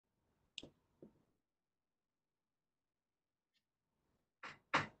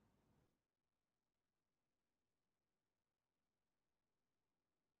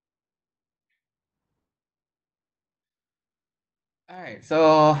All right,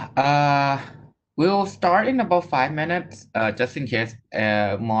 so we'll start in about 5 minutes, just in case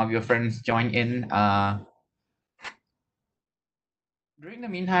more of your friends join in. During the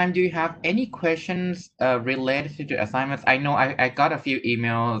meantime, do you have any questions related to the assignments? I know I got a few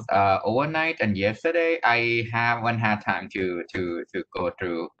emails overnight and yesterday. I haven't had time to go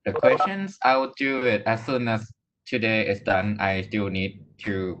through the questions. I will do it as soon as today is done. I still need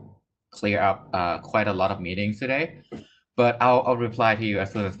to clear up quite a lot of meetings today. But I'll reply to you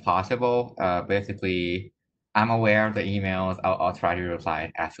as soon as possible. Basically, I'm aware of the emails. I'll try to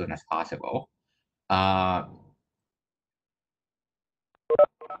reply as soon as possible. Uh,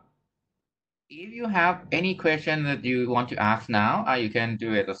 if you have any question that you want to ask now, you can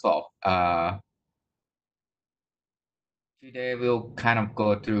do it as well. Today we'll kind of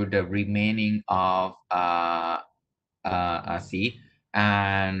go through the remaining of C,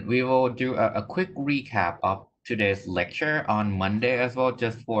 and we will do a quick recap of today's lecture on Monday as well,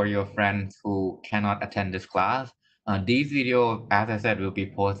 just for your friends who cannot attend this class. These videos, as I said, will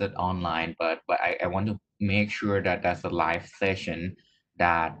be posted online, but I want to make sure that that's a live session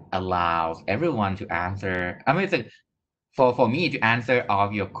that allows everyone to answer. I mean, it's for me to answer all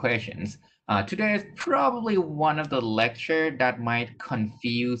of your questions. Today is probably one of the lecture that might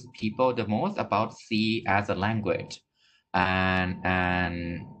confuse people the most about C as a language.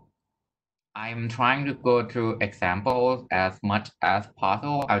 And I'm trying to go through examples as much as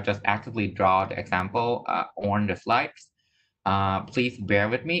possible. I'll just actively draw the example on the slides. Please bear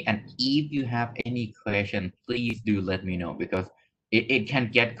with me. And if you have any question, please do let me know, because it can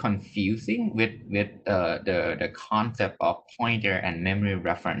get confusing with the concept of pointer and memory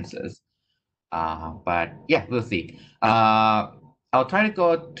references. But yeah, we'll see. I'll try to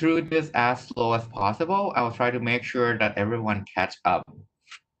go through this as slow as possible. I'll try to make sure that everyone catch up.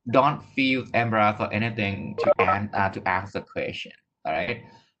 Don't feel embarrassed or anything to ask a question. All right.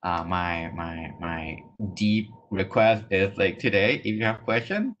 My deep request is, like, today, if you have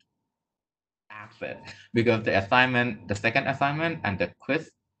question, ask it, because the second assignment and the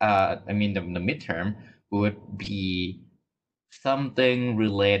quiz, I mean the midterm would be something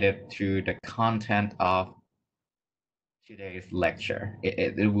related to the content of today's lecture.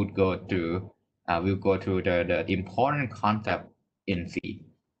 It would go through we'll go through the important concept in C.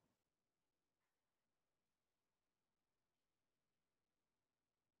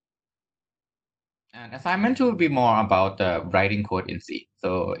 And assignment two will be more about writing code in C.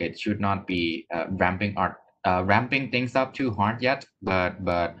 So it should not be ramping things up too hard yet. But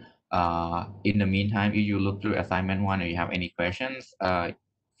in the meantime, if you look through assignment one or you have any questions,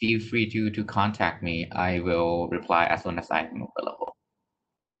 feel free to contact me. I will reply as soon as I am available.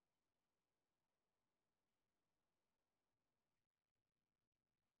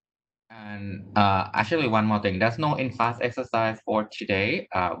 And actually, one more thing, there's no in-class exercise for today.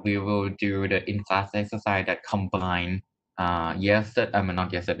 We will do the in-class exercise that combine not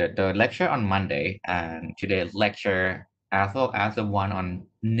yesterday, the lecture on Monday and today's lecture, as well as the one on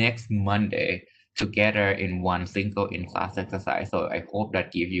next Monday, together in one single in-class exercise. So I hope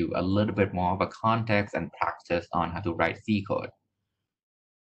that gives you a little bit more of a context and practice on how to write C code.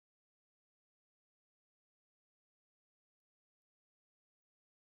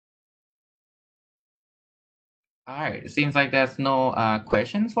 All right, it seems like there's no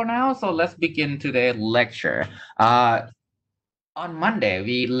questions for now, so let's begin today's lecture. On Monday,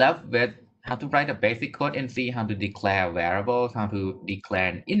 we left with how to write a basic code in C, how to declare variables, how to declare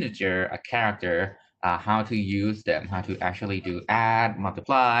an integer, a character, how to use them, how to actually do add,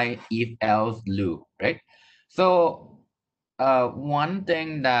 multiply, if else loop, right? So one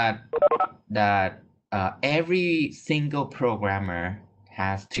thing that every single programmer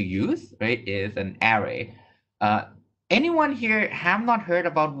has to use, right, is an array. Uh, Anyone here have not heard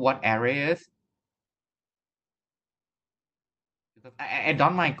about what array is? Because I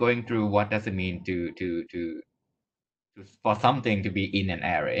don't mind going through what does it mean to for something to be in an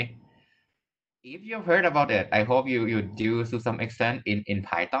array. If you've heard about it, I hope you do to some extent in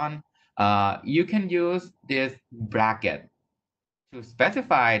Python. You can use this bracket to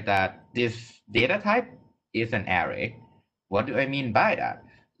specify that this data type is an array. What do I mean by that?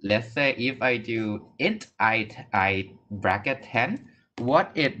 Let's say if I do int I bracket 10,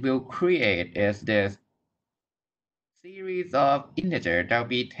 what it will create is this series of integer. There'll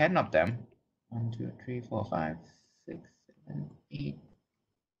be 10 of them. 1, 2, 3, 4, 5, 6, 7, 8,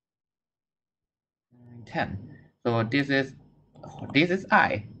 9, 10. So this is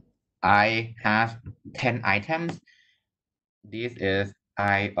I. I has 10 items. This is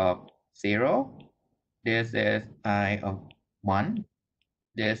I of 0. This is I of 1.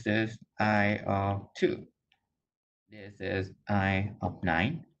 This is I of 2. This is I of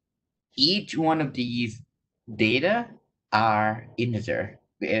 9. Each one of these data are integer.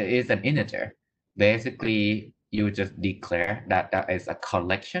 It is an integer. Basically, you just declare that that is a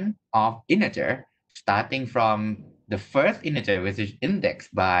collection of integer starting from the first integer, which is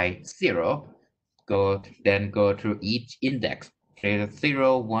indexed by 0, then go through each index. So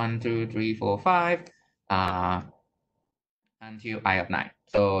 0, 1, 2, 3, 4, 5, until I of 9.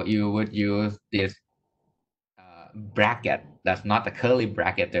 So you would use this bracket. That's not the curly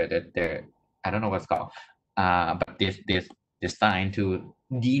bracket. The I don't know what's called. But this sign to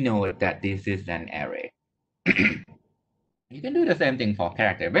denote that this is an array. You can do the same thing for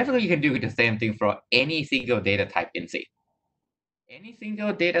character. Basically, you can do the same thing for any single data type in C. Any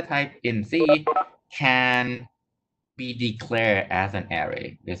single data type in C can be declared as an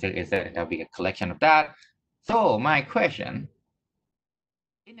array. Basically, there'll be a collection of that. So my question,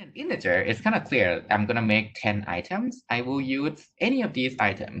 in an integer, it's kind of clear. I'm going to make 10 items. I will use any of these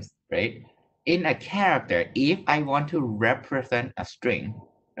items, right? In a character, if I want to represent a string,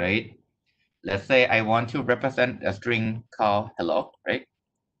 right? Let's say I want to represent a string called hello, right?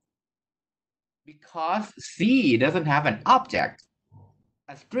 Because C doesn't have an object,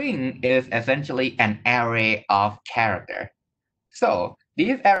 a string is essentially an array of character. So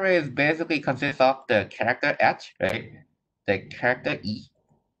these arrays basically consist of the character H, right? The character E,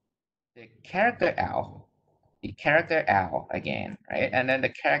 the character L, the character L again, right? And then the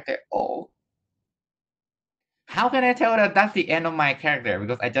character O. How can I tell that that's the end of my character?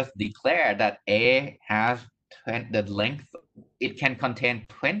 Because I just declared that A has the length, it can contain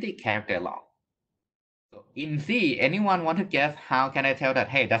 20 character long. So in C, anyone want to guess how can I tell that,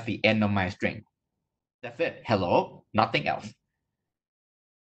 hey, that's the end of my string? That's it. Hello, nothing else.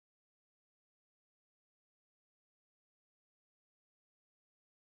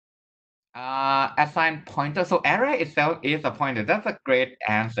 Assign pointer. So array itself is a pointer. That's a great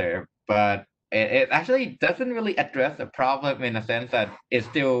answer, but it actually doesn't really address the problem in a sense that it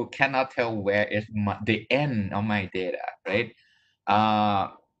still cannot tell where is the end of my data, right?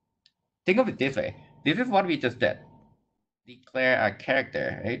 Think of it this way. This is what we just did. Declare a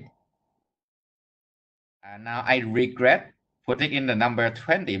character, right? And now I regret putting in the number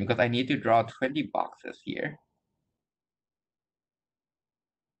 20 because I need to draw 20 boxes here.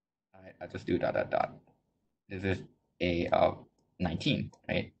 All right, I'll just do dot, dot, dot. This is A of 19,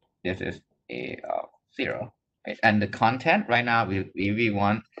 right? This is A of 0, right? And the content right now, we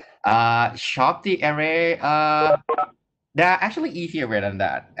want shop the array. There are actually easier way than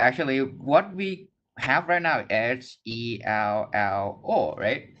that. Actually, what we have right now is ELLO,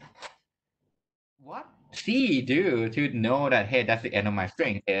 right? What C do to know that, hey, that's the end of my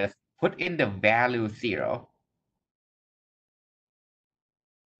string is put in the value 0.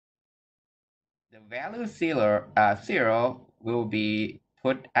 The value 0 will be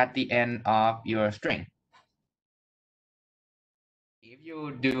put at the end of your string. If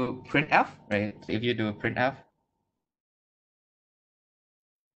you do printf, right? If you do printf,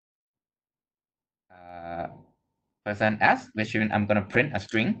 %s, which means I'm gonna print a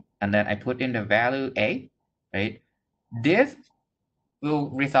string, and then I put in the value a, right? This will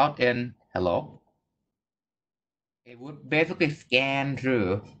result in hello. It would basically scan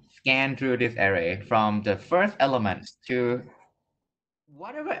through this array from the first elements to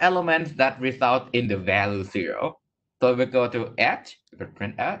whatever elements that result in the value 0. So we go to h, we could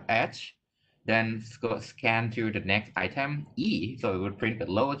print h, then go scan to the next item e. So we would print the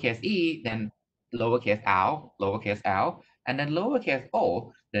lowercase e, then lowercase l, and then lowercase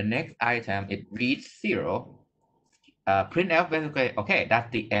o. The next item it reads 0. Printf basically, okay,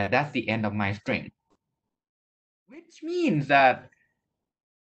 that's the end of my string, which means that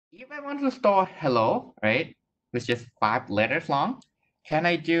if I want to store hello, right, which is 5 letters long, can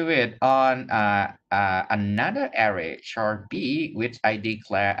I do it on another array, char B, which I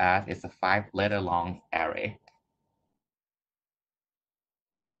declare as is a 5-letter long array?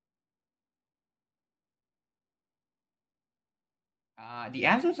 The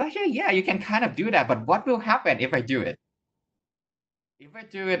answer is actually, yeah, you can kind of do that, but what will happen if I do it? If I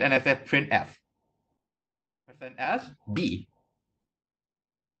do it and I said printf, %s, B,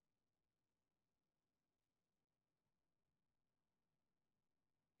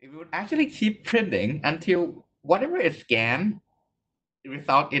 it would actually keep printing until whatever is scanned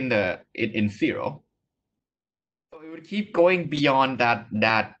result in in 0. So it would keep going beyond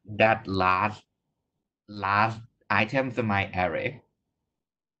that last items in my array.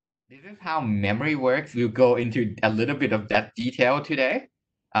 This is how memory works. We'll go into a little bit of that detail today.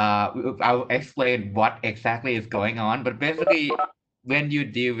 I'll explain what exactly is going on, but basically, when you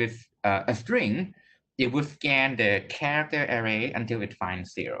deal with a string, it will scan the character array until it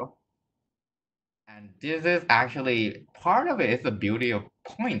finds 0. And this is actually part of it is the beauty of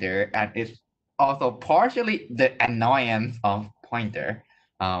pointer, and it's also partially the annoyance of pointer.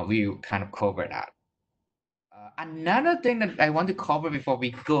 We kind of cover that. Another thing that I want to cover before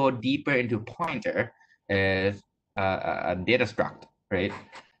we go deeper into pointer is a data struct, right?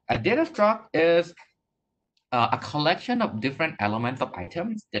 A data struct is a collection of different elements of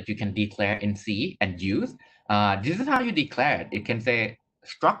items that you can declare in C and use. This is how you declare it. It can say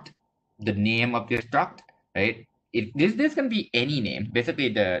struct, the name of your struct, right? This can be any name, basically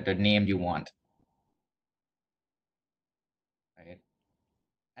the name you want, right?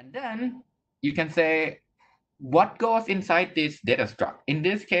 And then you can say what goes inside this data struct. In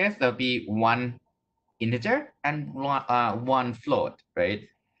this case, there'll be one integer and one float, right?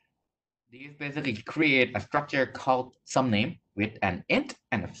 These basically create a structure called SUMNAME with an int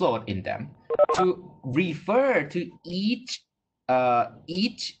and a float in them to refer to each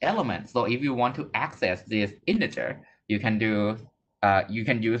element. So if you want to access this integer, you can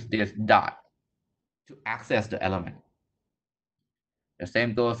use this dot to access the element. The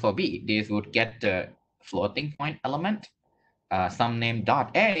same goes for B. This would get the floating point element. SUMNAME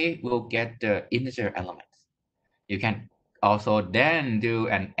dot A will get the integer elements. You can also then do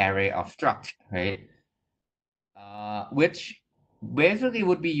an array of struct, right? Which basically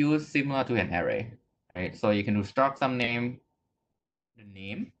would be used similar to an array, right? So you can do struct SUMNAME, the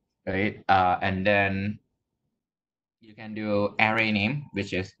name, right? And then you can do array name,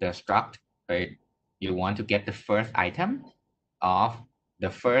 which is the struct, right? You want to get the first item of the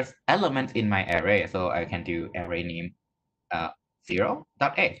first element in my array. So I can do array name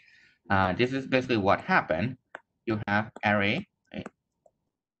 0.a. This is basically what happened. You have array, right?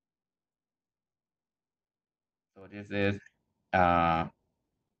 So this is ARR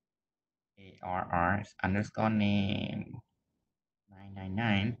underscore name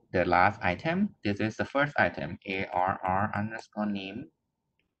 999, the last item. This is the first item, ARR underscore name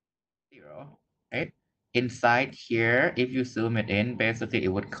 0, right? Inside here, if you zoom it in, basically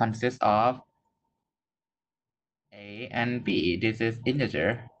it would consist of A and B. This is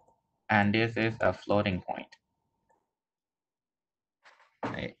integer, and this is a floating point.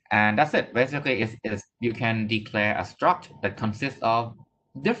 Right? And that's it. Basically, is you can declare a struct that consists of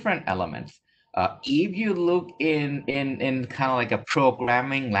different elements. If you look in kind of like a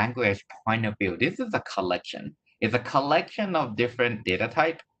programming language point of view, this is a collection. It's a collection of different data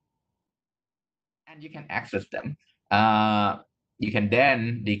type, and you can access them. You can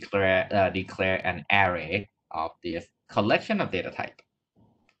then declare an array of this collection of data type.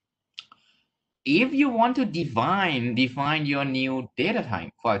 If you want to define your new data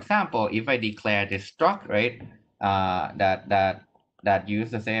type, for example, if I declare this struct, right, that use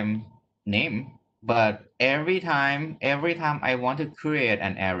the same name, but every time I want to create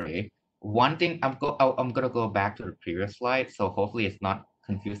an array, one thing I'm gonna go back to the previous slide, so hopefully it's not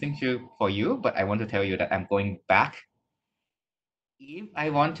confusing for you, but I want to tell you that I'm going back. If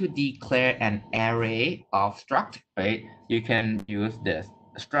I want to declare an array of struct, right, you can use this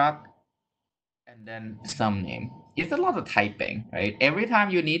struct and then SUMNAME. It's a lot of typing, right? Every time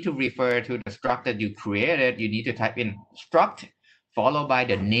you need to refer to the struct that you created, you need to type in struct followed by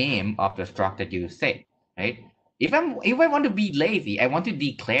the name of the struct that you say, right? If I want to be lazy, I want to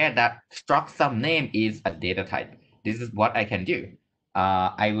declare that struct SUMNAME is a data type. This is what I can do.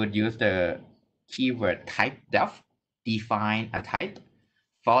 I would use the keyword type def, define a type,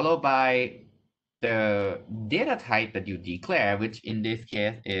 followed by the data type that you declare, which in this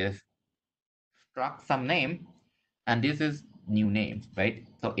case is struct SUMNAME, and this is new name, right?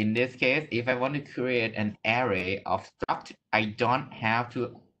 So in this case, if I want to create an array of struct, I don't have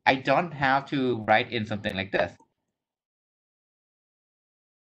to write in something like this.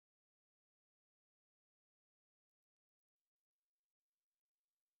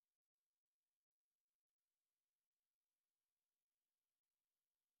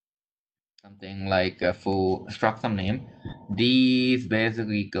 Something like a full struct SUMNAME. These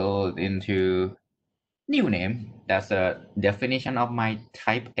basically goes into new name. That's a definition of my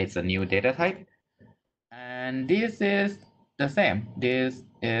type. It's a new data type. And this is the same. This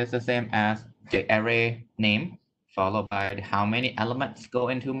is the same as the array name followed by how many elements go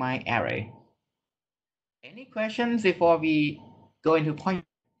into my array. Any questions before we go into point?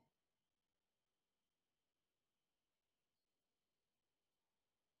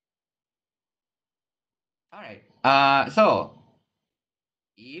 All right. So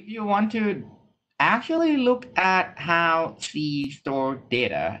if you want to actually look at how C store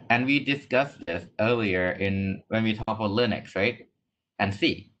data, and we discussed this earlier when we talk about Linux, right? And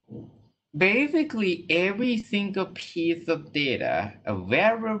C. Basically, every single piece of data, a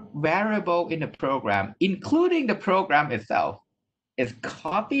variable in the program, including the program itself, is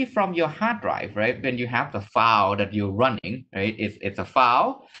copied from your hard drive, right? When you have the file that you're running, right? It's a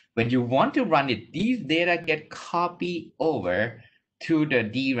file. When you want to run it, these data get copied over to the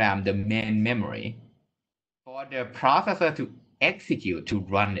DRAM, the main memory, for the processor to execute, to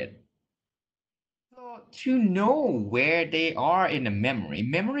run it. So to know where they are in the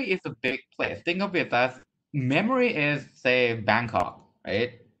memory is a big place. Think of it as memory is, say, Bangkok,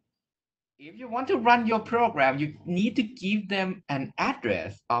 right? If you want to run your program, you need to give them an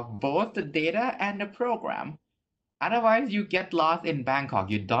address of both the data and the program. Otherwise, you get lost in Bangkok.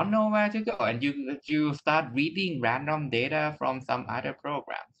 You don't know where to go, and you start reading random data from some other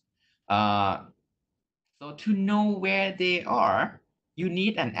programs. Uh, so to know where they are, you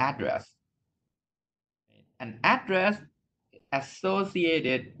need an address. An address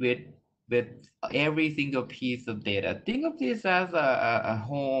associated with every single piece of data. Think of this as a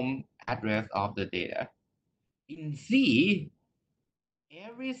home address of the data. In C,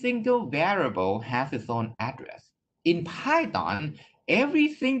 every single variable has its own address. In Python,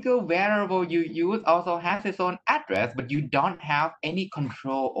 every single variable you use also has its own address, but you don't have any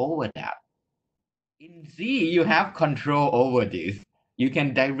control over that. In C, you have control over this. You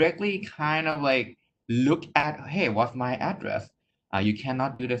can directly kind of like look at, hey, what's my address? You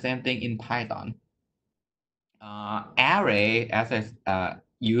cannot do the same thing in Python. Array, as I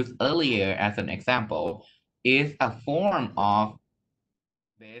used earlier as an example, is a form of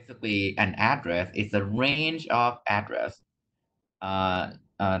basically an address. It's a range of address.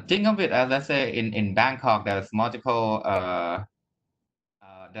 Think of it as, let's say, in Bangkok, there's multiple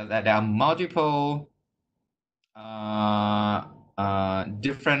there are multiple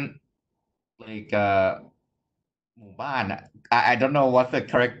different likeหมู่บ้าน I don't know what's the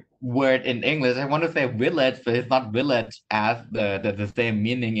correct word in English. I want to say village, but it's not village as the same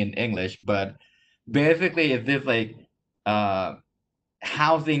meaning in English. But basically, it's this like uh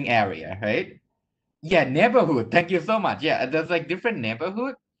housing area, right? Yeah, neighborhood. Thank you so much. Yeah, there's like different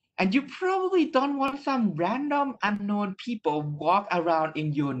neighborhood, and you probably don't want some random unknown people walk around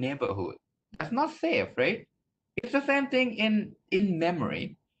in your neighborhood. That's not safe, right? It's the same thing in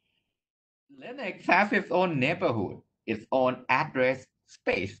memory. Linux has its own neighborhood, its own address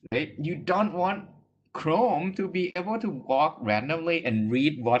space, right? You don't want Chrome to be able to walk randomly and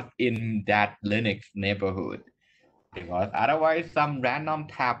read what's in that Linux neighborhood. Because otherwise, some random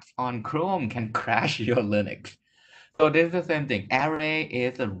tabs on Chrome can crash your Linux. So this is the same thing. Array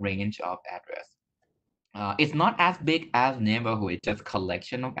is a range of address. It's not as big as neighborhood, it's just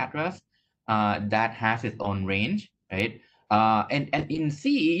collection of address that has its own range, right? And in C,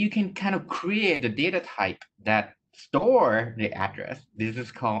 you can kind of create the data type that store the address. This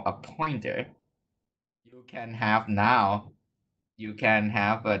is called a pointer. You can have now, you can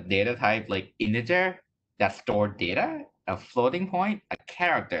have a data type like integer that store data, a floating point, a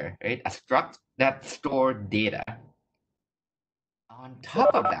character, right? A struct that store data. On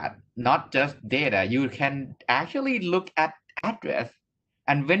top of that, not just data, you can actually look at address.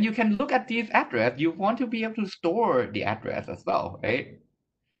 And when you can look at this address, you want to be able to store the address as well, right?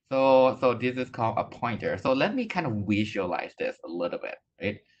 So this is called a pointer. So let me kind of visualize this a little bit,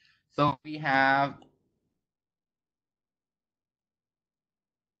 right? So we have,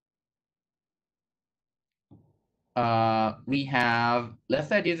 let's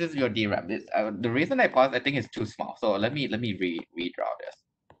say this is your DRAM. This the reason I paused, I think it's too small. So let me redraw this.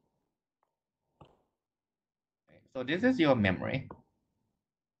 Okay, so this is your memory.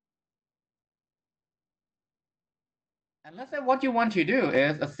 And let's say what you want to do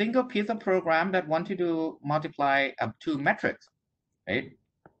is a single piece of program that want to do multiply up two metrics, right?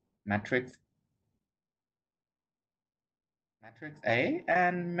 Matrix, matrix A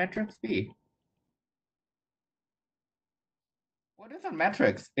and matrix B. What is a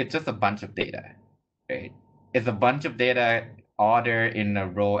matrix? It's just a bunch of data, right? It's a bunch of data ordered in a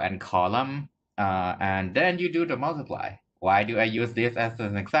row and column, and then you do the multiply. Why do I use this as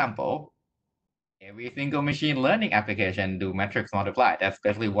an example? Every single machine learning application do matrix multiply. That's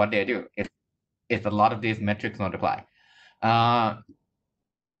basically what they do. It's a lot of these matrix multiply.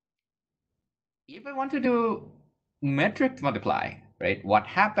 If I want to do matrix multiply, right, what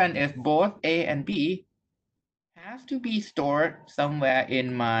happened is both A and B has to be stored somewhere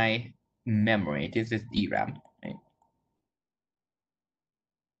in my memory. This is DRAM, right?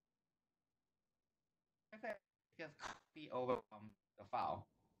 Just copy over from the file,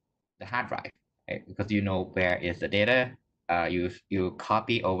 the hard drive, right? Because you know where is the data. You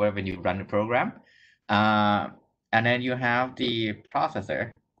copy over when you run the program. And then you have the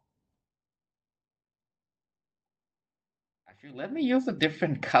processor. Actually, let me use a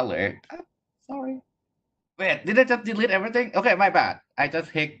different color. Sorry. Wait, did I just delete everything? Okay, my bad. I just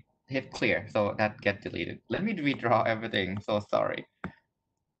hit clear, so that get deleted. Let me redraw everything. So sorry.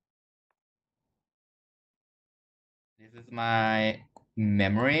 This is my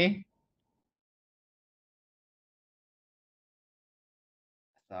memory.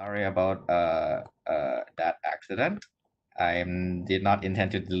 Sorry about that accident. I did not intend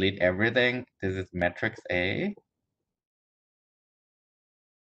to delete everything. This is matrix A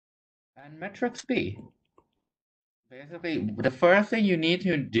and matrix B. Basically, the first thing you need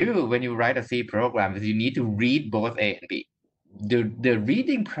to do when you write a C program is you need to read both A and B. The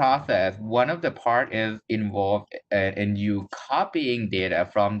reading process, one of the part is involved in you copying data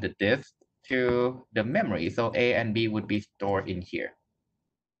from the disk to the memory. So A and B would be stored in here.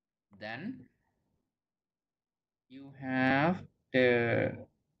 Then you have the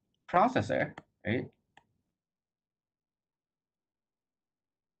processor, right?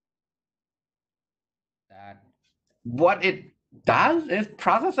 That what it does is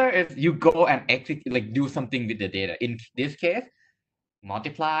processor is you go and execute, like do something with the data. In this case,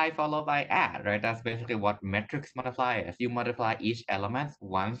 multiply followed by add, right? That's basically what matrix multiply is. You multiply each element.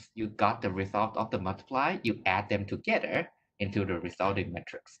 Once you got the result of the multiply, you add them together into the resulting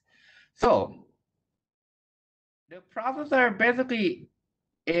matrix. So the processor basically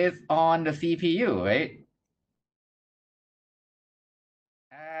is on the CPU, right?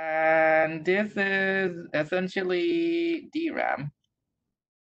 And this is essentially DRAM.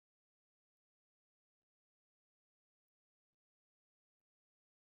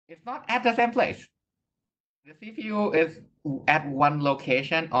 It's not at the same place. The CPU is at one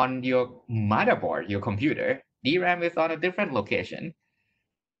location on your motherboard, your computer. DRAM is on a different location.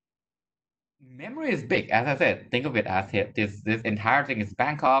 Memory is big, as I said. Think of it as here. This entire thing is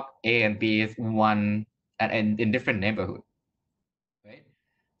Bangkok. A and B is one and in different neighborhood, right?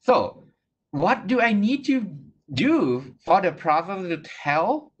 So, what do I need to do for the processor to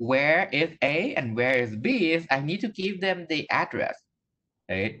tell where is A and where is B? Is I need to give them the address,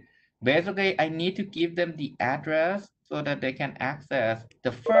 right? Basically, I need to give them the address so that they can access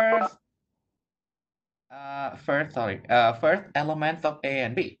the first elements of A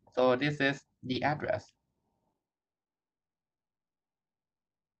and B. So this is the address.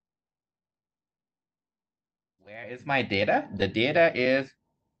 Where is my data? The data is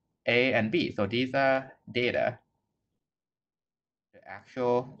A and B. So these are data, the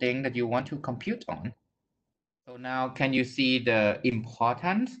actual thing that you want to compute on. So now can you see the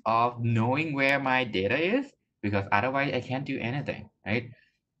importance of knowing where my data is? Because otherwise I can't do anything, right?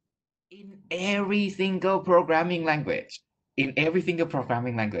 In every single programming language,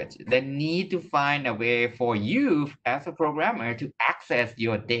 they need to find a way for you as a programmer to access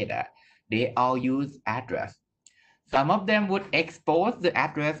your data. They all use address. Some of them would expose the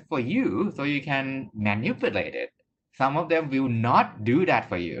address for you so you can manipulate it. Some of them will not do that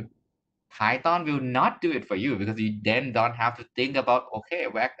for you. Python will not do it for you because you then don't have to think about, okay,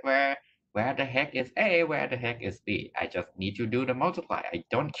 where the heck is A, where the heck is B. I just need to do the multiply. I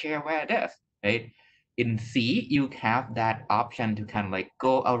don't care where it is, right? In C, you have that option to kind of like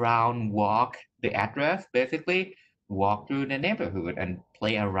go around, walk the address, basically walk through the neighborhood and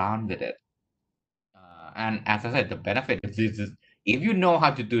play around with it. And as I said, the benefit is this is if you know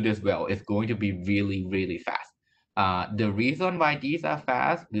how to do this well, it's going to be really, really fast. The reason why these are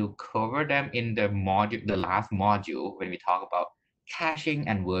fast, we'll cover them in the module, the last module when we talk about caching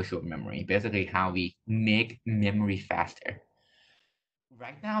and virtual memory, basically how we make memory faster.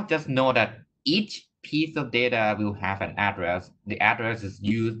 Right now, just know that each piece of data will have an address. The address is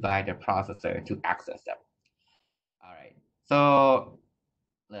used by the processor to access them. All right, so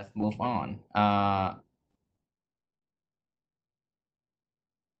let's move on.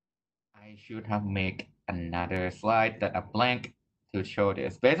 I should have made another slide that a blank to show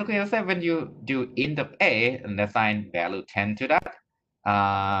this. Basically, let's say when you do int of a and assign value 10 to that,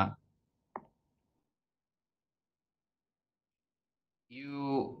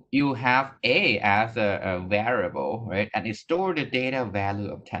 you have a as a variable, right? And it store the data value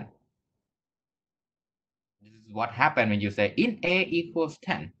of 10. This is what happened when you say int a equals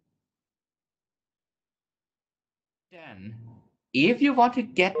 10. Then, if you want to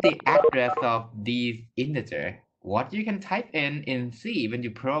get the address of these integer, what you can type in C when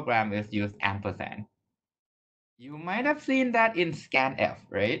you program is use ampersand. You might have seen that in scanf,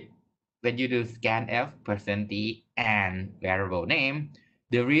 right? When you do scanf percent %d and variable name,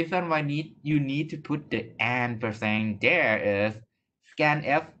 the reason why you need to put the and percent there is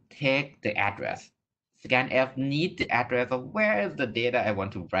scanf take the address. Scanf need the address of where is the data I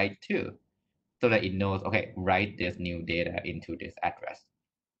want to write to. so that it knows, okay, write this new data into this address,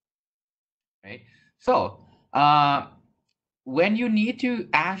 right? So when you need to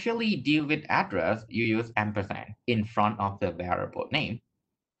actually deal with address, you use ampersand in front of the variable name.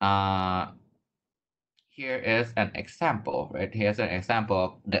 Here is an example, right? Here's an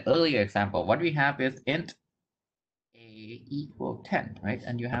example. The earlier example, what we have is int a equal 10, right?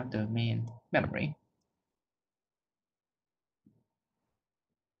 And you have the main memory.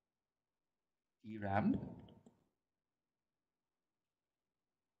 DRAM.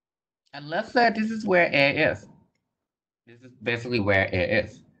 And let's say this is where A is. This is basically where A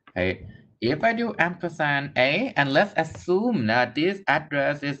is, right? If I do ampersand A, and let's assume that this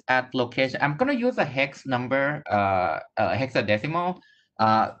address is at location, I'm gonna use a hex number, hexadecimal.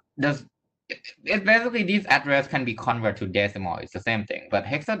 Does it's basically this address can be converted to decimal. It's the same thing, but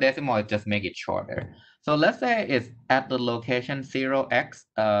hexadecimal is just make it shorter. So let's say it's at the location 0x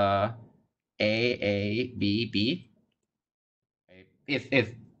A B B. Right?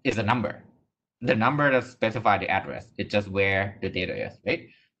 It's a number. The number that specify the address. It's just where the data is, right?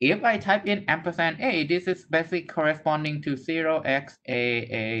 If I type in ampersand A, this is basically corresponding to 0x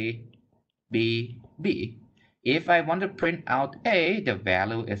A B B. If I want to print out A, the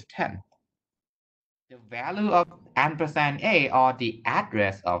value is 10. The value of ampersand A or the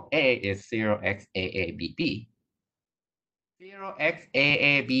address of A is 0x AABB. 0x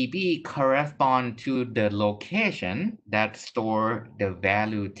AABB correspond to the location that store the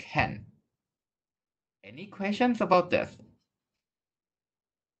value 10. Any questions about this?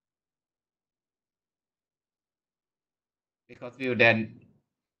 Because we'll then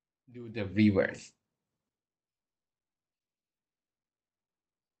do the reverse.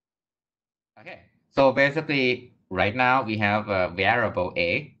 Okay, so basically right now we have a variable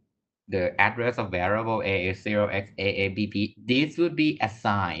A. The address of variable A is 0xAABP. This would be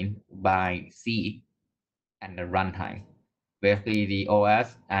assigned by C and the runtime. Basically the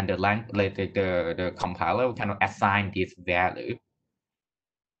OS and the compiler can assign this value.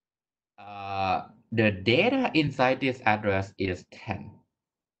 The data inside this address is 10.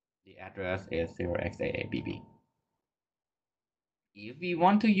 The address is 0xAABP. If we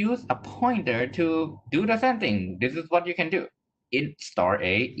want to use a pointer to do the same thing, this is what you can do. Int star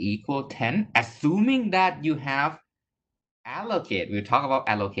A equal 10, assuming that you have allocate. We'll talk about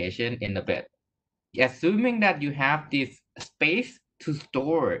allocation in a bit. Assuming that you have this space to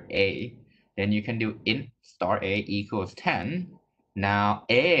store A, then you can do int star A equals 10. Now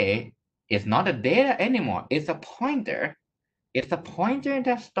A is not a data anymore. It's a pointer. It's a pointer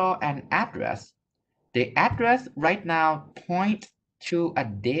that store an address. The address right now points to a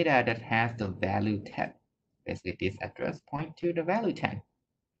data that has the value 10. Basically, this address point to the value 10.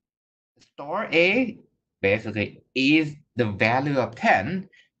 Store A basically is the value of 10.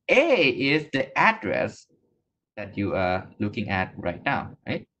 A is the address that you are looking at right now,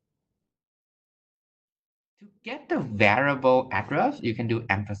 right? To get the variable address, you can do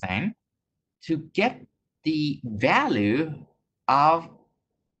ampersand. To get the value of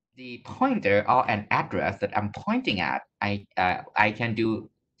the pointer or an address that I'm pointing at, I can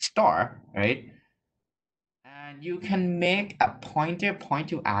do star, right? And you can make a pointer point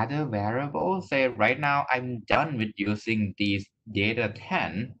to other variables. Say right now I'm done with using these data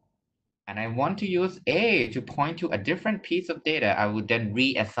 10, and I want to use A to point to a different piece of data. I would then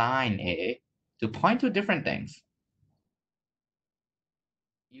reassign A to point to different things.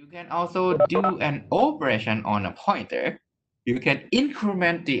 You can also do an operation on a pointer. You can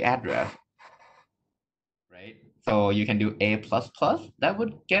increment the address, right? So you can do A++. That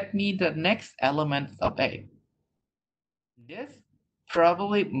would get me the next element of A. This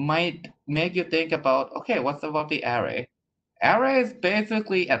probably might make you think about, okay, what's about the array? Array is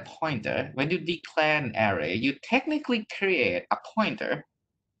basically a pointer. When you declare an array, you technically create a pointer.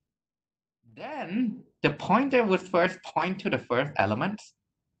 Then the pointer would first point to the first element.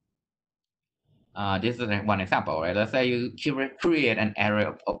 This is one example, right? Let's say you create an array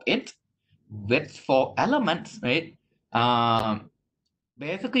of int with 4 elements, right?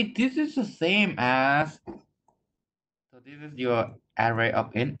 Basically, this is the same as, so this is your array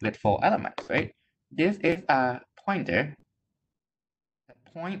of int with 4 elements, right? This is a pointer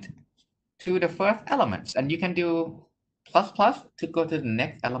that point to the first elements, and you can do plus plus to go to the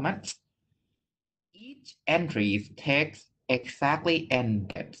next element. Each entry takes exactly n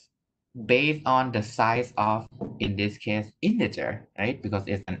bits based on the size of, in this case, integer, right? Because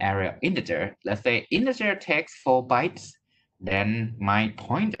it's an array of integer. Let's say integer takes 4 bytes, then my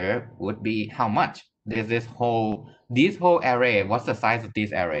pointer would be how much? There's this whole array. What's the size of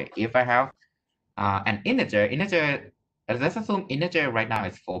this array? If I have an integer, let's assume integer right now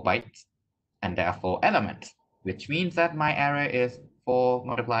is 4 bytes. and there are 4 elements, which means that my array is 4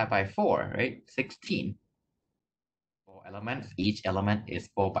 multiplied by 4, right? 16. 4 elements, each element is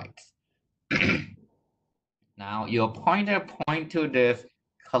 4 bytes. Now your pointer point to this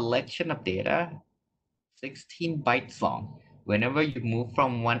collection of data, 16 bytes long. Whenever you move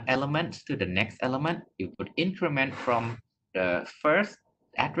from one element to the next element, it would increment from the first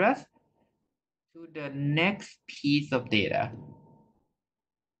address to the next piece of data.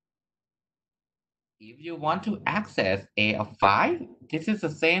 If you want to access A of 5, this is the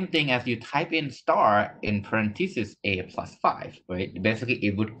same thing as you type in star in parentheses A plus 5, right? Basically,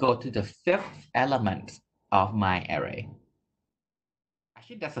 it would go to the 5th element of my array.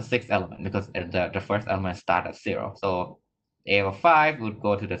 Actually, that's the 6th element because the first element starts at 0. So A of 5 would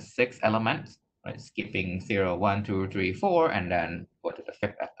go to the 6th element, right? Skipping 0, 1, 2, 3, 4, and then go to the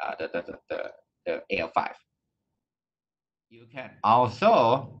 5th, the A of 5. You can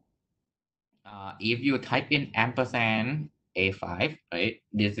also if you type in ampersand A5, right,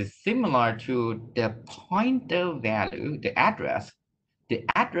 this is similar to the pointer value, the address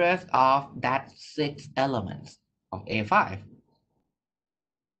of that 6 elements of A5.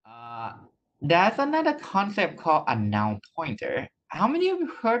 There's another concept called a null pointer. How many of you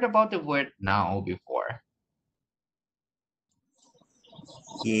heard about the word null before?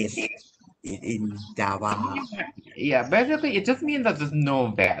 Yes, in Java. Yeah, basically it just means that there's no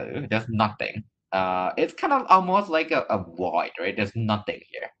value, there's nothing. It's kind of almost like a void, right? There's nothing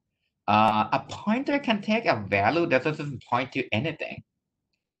here. A pointer can take a value that doesn't point to anything.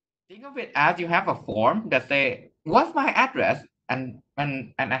 Think of it as you have a form that say, what's my address? And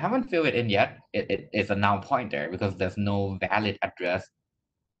I haven't filled it in yet. It is a null pointer because there's no valid address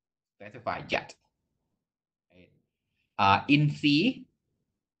specified yet. Right? In C,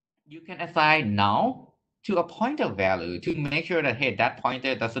 you can assign null to a pointer value to make sure that, hey, that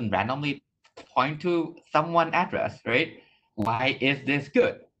pointer doesn't randomly point to someone address, right? Why is this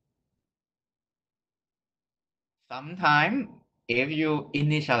good? Sometimes if you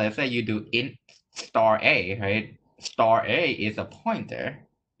initialize, say you do int star A, right? Star A is a pointer.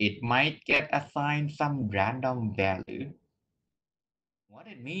 It might get assigned some random value. What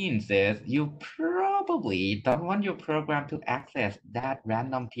it means is you probably don't want your program to access that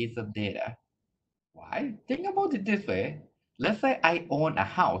random piece of data. Why? Think about it this way. Let's say I own a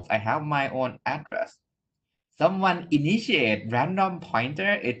house. I have my own address. Someone initiate random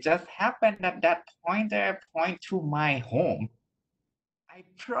pointer. It just happened that that pointer point to my home. I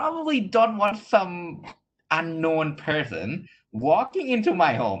probably don't want some unknown person walking into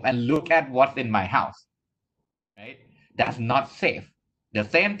my home and look at what's in my house, right? That's not safe. The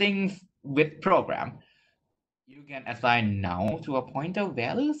same things with program. You can assign null to a pointer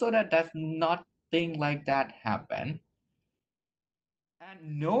value so that does nothing like that happen.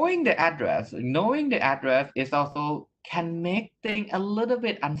 And knowing the address is also can make things a little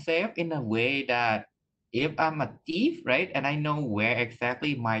bit unsafe in a way that if I'm a thief, right, and I know where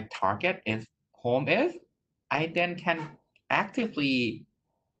exactly my target is home is, I then can actively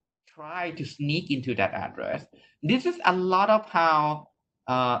try to sneak into that address. This is a lot of how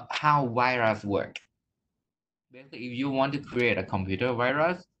virus work. Basically, if you want to create a computer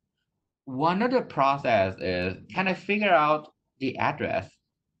virus, one of the process is can I figure out the address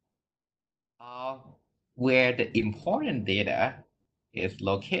of where the important data is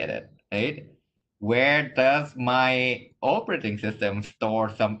located, right? Where does my operating system store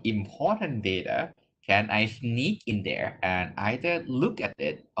some important data? Can I sneak in there and either look at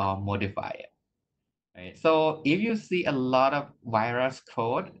it or modify it? Right? So if you see a lot of virus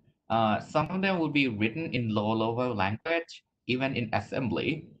code, some of them will be written in low-level language, even in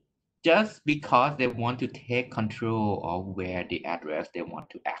assembly, just because they want to take control of where the address they want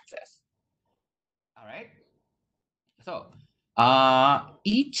to access. All right. So,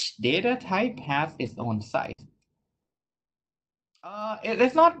 each data type has its own size.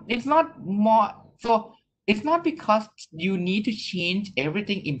 It's not more, so it's not because you need to change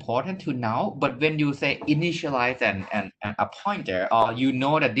everything important to now, but when you say initialize and a pointer, or you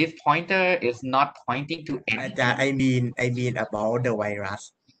know that this pointer is not pointing to anything. I mean about the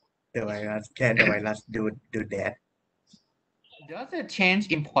virus. The virus, can the virus do that? Does it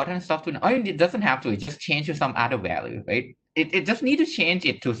change important stuff to now? I mean, it doesn't have to, it just change to some other value, right? It just need to change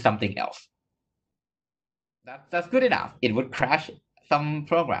it to something else. That's good enough. It would crash some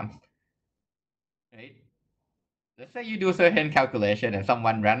programs, right? Let's say you do a certain calculation and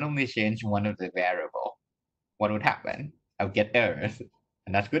someone randomly change one of the variable. What would happen? I'll get errors,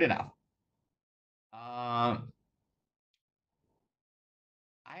 and that's good enough. Um,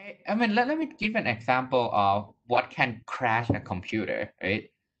 I mean, let me give an example of what can crash a computer, right?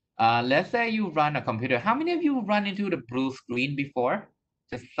 Let's say you run a computer. How many of you run into the blue screen before?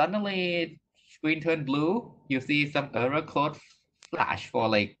 Just suddenly screen turned blue. You see some error code flash for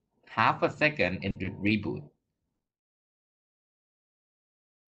like half a second and reboot.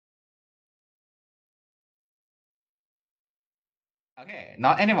 Okay,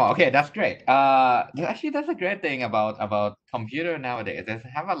 not anymore. Okay, that's great. Actually, that's a great thing about computer nowadays. There's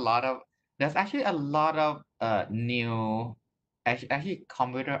actually a lot of new actually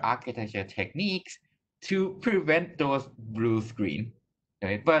computer architecture techniques to prevent those blue screen,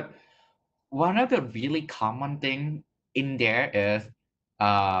 right? But one of the really common thing in there is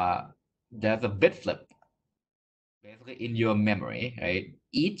uh there's a bit flip basically in your memory, right?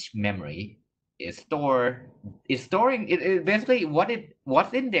 Each memory is storing it basically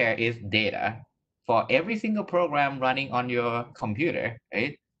what's in there is data for every single program running on your computer,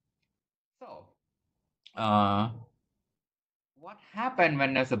 right? So what happened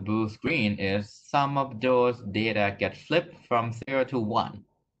when there's a blue screen is some of those data get flipped from 0 to 1.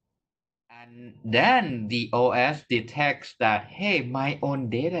 And then the OS detects that, hey, my own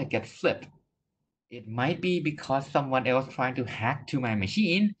data gets flipped. It might be because someone else trying to hack to my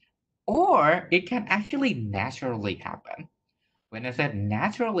machine, or it can actually naturally happen. When I said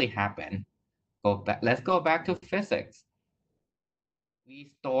naturally happen, let's go back to physics.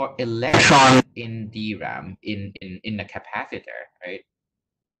 We store electrons in DRAM, in a capacitor, right?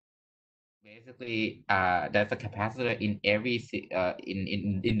 Basically, there's a capacitor in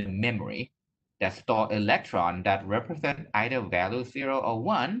in the memory that store electron that represent either value 0 or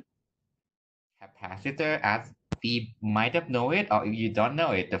 1. Capacitor, as we might have known it, or if you don't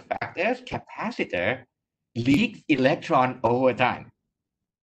know it, the fact is capacitor leaks electron over time.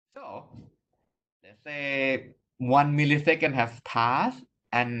 So let's say 1 millisecond has passed,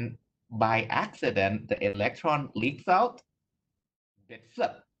 and by accident the electron leaks out. Bit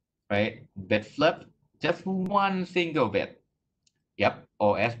flip, right? Bit flip, just one single bit. Yep,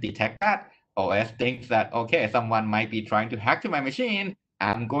 OS detect that. OS thinks that, okay, someone might be trying to hack to my machine.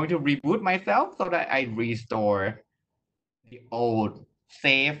 I'm going to reboot myself so that I restore the old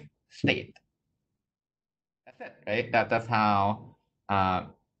safe state. That's it, right? Uh,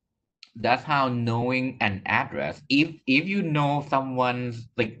 that's how knowing an address, if you know someone's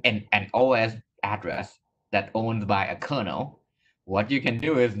like an OS address that owned by a kernel, what you can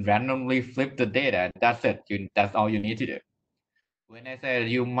do is randomly flip the data. That's it. That's all you need to do. When I said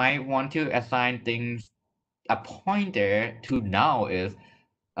you might want to assign things a pointer to now is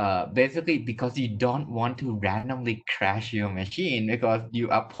basically because you don't want to randomly crash your machine because you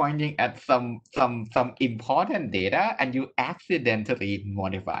are pointing at some important data and you accidentally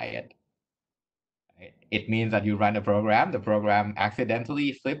modify it. Right? It means that you run the program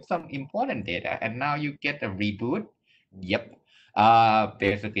accidentally flips some important data, and now you get a reboot. Yep.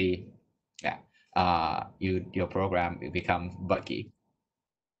 Basically, yeah. Your program becomes buggy.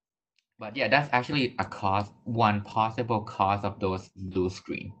 But yeah, that's actually one possible cause of those blue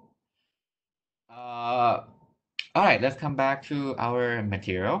screen. All right, let's come back to our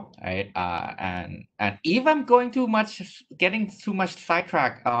material, right? And if I'm getting too much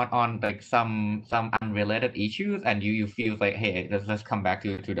sidetracked on like some unrelated issues, and you feel like, hey, let's come back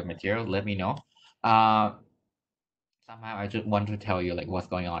to the material. Let me know. Uh, Somehow I just want to tell you like what's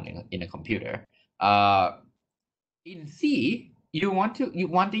going on in a computer. Uh, in C, one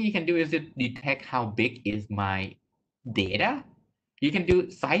thing you can do is to detect how big is my data. You can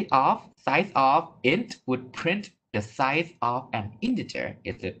do size of int would print the size of an integer.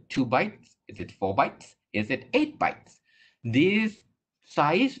 Is it 2 bytes? Is it 4 bytes? Is it 8 bytes? These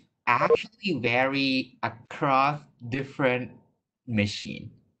size actually vary across different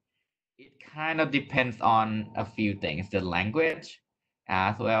machine. It kind of depends on a few things, the language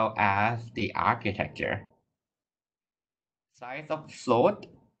as well as the architecture. Size of float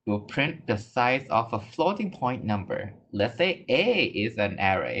will print the size of a floating point number. Let's say A is an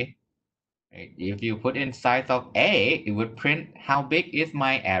array. Right? If you put in size of A, it would print how big is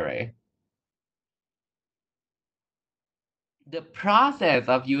my array. The process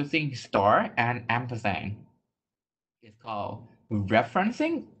of using store and ampersand is called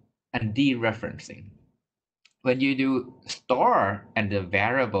referencing and dereferencing. When you do store and the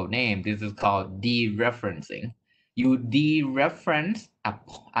variable name, this is called dereferencing. You dereference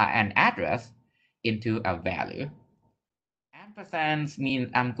an address into a value. Ampersands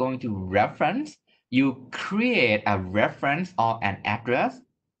means I'm going to reference. You create a reference or an address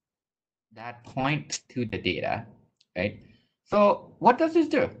that points to the data, right? So what does this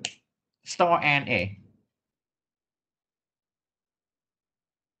do? Store and A.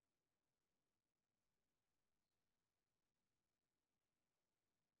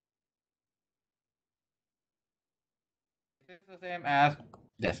 the same as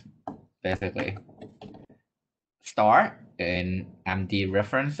this, basically. Start and I'm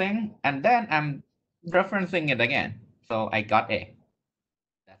dereferencing, and then I'm referencing it again. So I got A.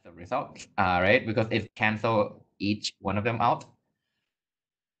 That's the result, right? Because it cancel each one of them out.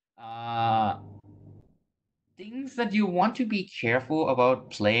 Things that you want to be careful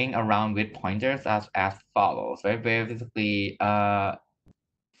about playing around with pointers as follows, right? Basically,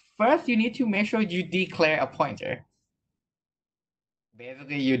 first you need to make sure you declare a pointer.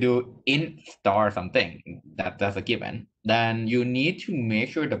 Basically, you do int star something, that's a given. Then you need to make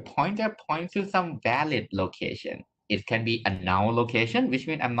sure the pointer points to some valid location. It can be a null location, which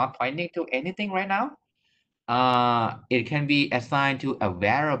means I'm not pointing to anything right now. It can be assigned to a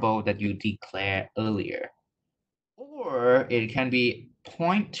variable that you declare earlier. Or it can be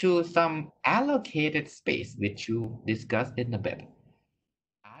point to some allocated space, which you discussed in a bit.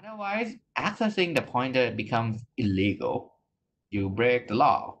 Otherwise, accessing the pointer becomes illegal. You break the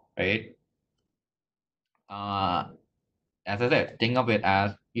law, right? As I said, think of it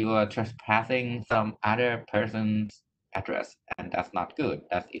as you are trespassing some other person's address, and that's not good.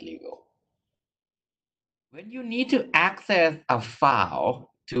 That's illegal. When you need to access a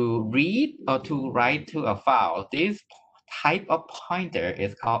file to read or to write to a file, this type of pointer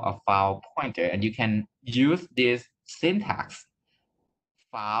is called a file pointer, and you can use this syntax.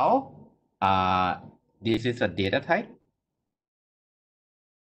 File, this is a data type.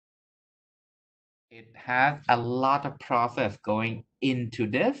 It has a lot of process going into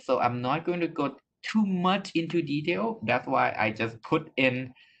this, so I'm not going to go too much into detail. That's why I just put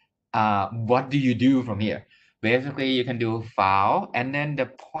in what do you do from here. Basically, you can do file and then the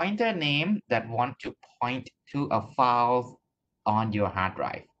pointer name that want to point to a file on your hard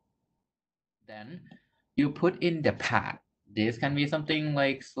drive. Then you put in the path. This can be something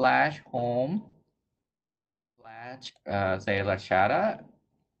like /home / say lachata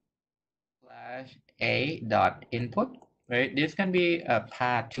 /a.input, right? This can be a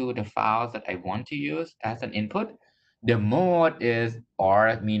path to the files that I want to use as an input. The mode is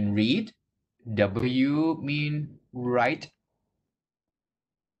R mean read, W mean write.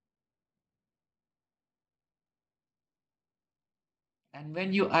 And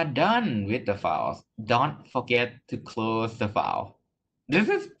when you are done with the files, don't forget to close the file. This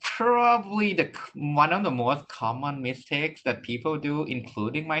is probably one of the most common mistakes that people do,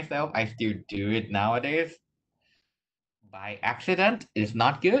 including myself. I still do it nowadays. By accident is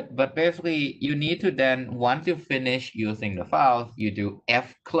not good, but basically you need to then, once you finish using the files, you do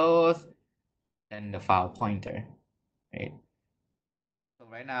F close, then the file pointer, right? So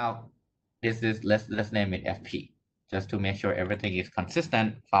right now, this is, let's name it FP, just to make sure everything is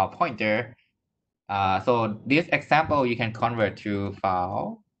consistent, file pointer. So this example, you can convert to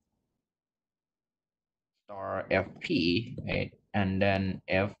file star FP, right? And then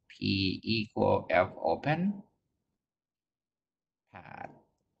FP equal F open, path,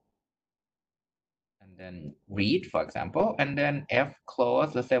 and then read, for example, and then F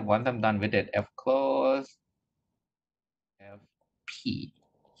close. Let's say once I'm done with it, F close, FP.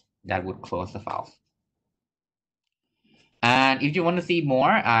 That would close the file. And if you want to see more,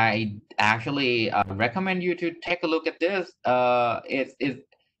 I actually recommend you to take a look at this. It's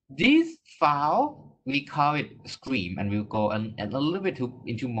this file, we call it stream, and we'll go a little bit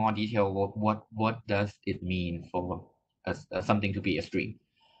into more detail. What does it mean for something to be a stream?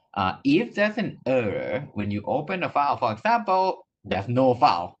 If there's an error when you open a file, for example, there's no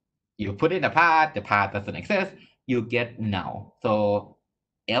file. You put in a path, the path doesn't exist, you get null. So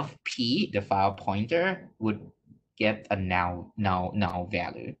FP, the file pointer, would get a null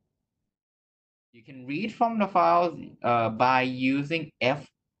value. You can read from the files by using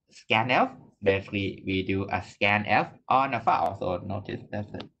scanf. Basically, we do a scanf on a file. So notice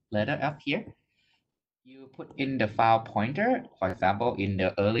there's a letter F here. You put in the file pointer. For example, in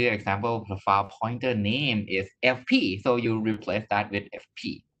the earlier example, the file pointer name is FP. So you replace that with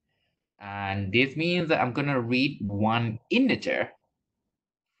FP. And this means that I'm going to read one integer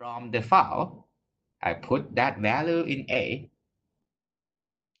from the file. I put that value in A.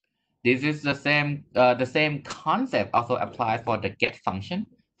 This is the same concept also applies for the get function.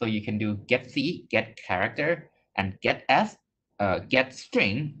 So you can do get C, get character, and get S, get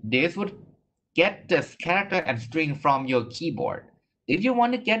string. This would get this character and string from your keyboard. If you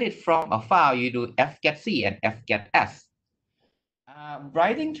want to get it from a file, you do F get C and F get S.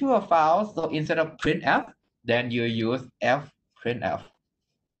 Writing to a file, so instead of printf, then you use F printf,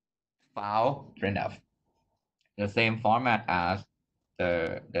 file printf. The same format as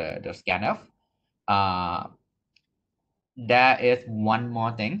the scanf. There is one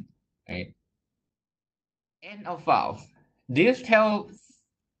more thing, right? End of files. This tells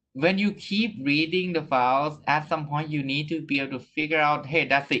when you keep reading the files, at some point you need to be able to figure out, hey,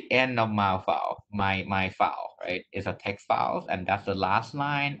 that's the end of my file, my file, right? It's a text file, and that's the last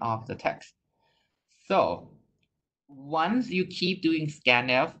line of the text. So once you keep doing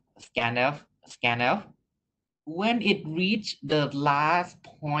scanf, scanf, scanf, when it reaches the last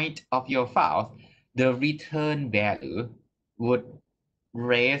point of your file, the return value would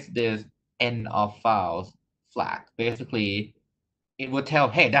raise this end of files flag. Basically, it would tell,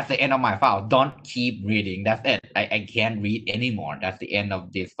 hey, that's the end of my file. Don't keep reading. That's it. I can't read anymore. That's the end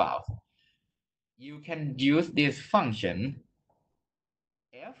of this file. You can use this function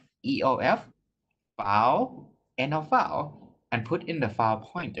FEOF file end of file and put in the file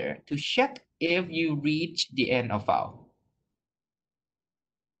pointer to check if you reach the end of file.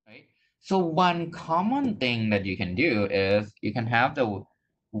 Right? So one common thing that you can do is you can have the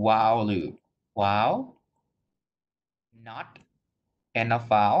while loop. While not end of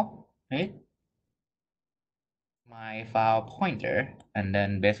file, right? My file pointer, and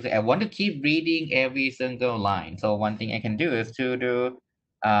then basically I want to keep reading every single line. So one thing I can do is to do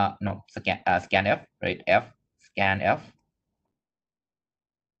scan f, right? Scan f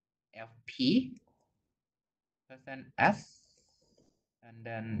fp %s and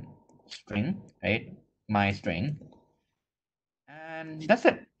then string, right? My string. And that's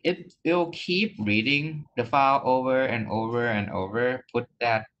it. It'll keep reading the file over and over and over, put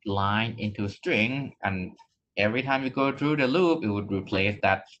that line into string, and every time you go through the loop, it would replace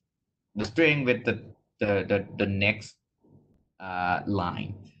the string with the next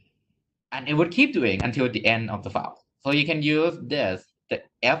line. And it would keep doing until the end of the file. So you can use this, the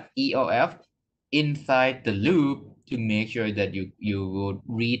FEOF, inside the loop to make sure that you would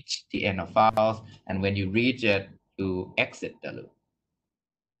reach the end of files. And when you reach it, you exit the loop.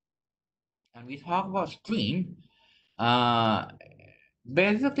 And we talk about stream.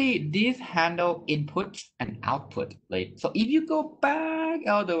 Basically, these handle inputs and output. Right? So if you go back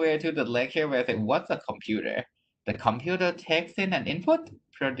all the way to the lecture where I say, what's a computer? The computer takes in an input,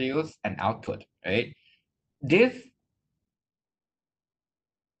 produce an output, right? This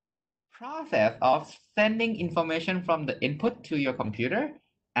process of sending information from the input to your computer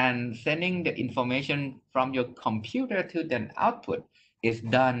and sending the information from your computer to the output is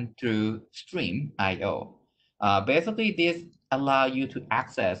done through stream IO. Basically, this allow you to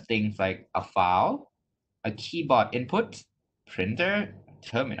access things like a file, a keyboard input, printer,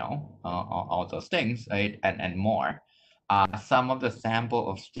 terminal, all those things, right? And more. Some of the sample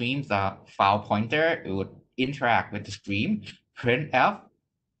of streams are file pointer. It would interact with the stream. Printf,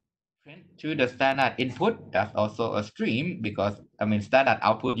 print to the standard input. That's also a stream because standard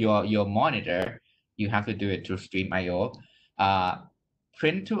output your monitor. You have to do it through stream IO.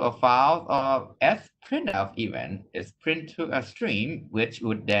 Print to a file or as printf even is print to a stream, which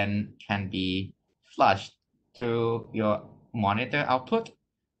would then can be flushed through your monitor output,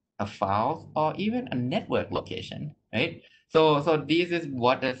 a file, or even a network location, right? So this is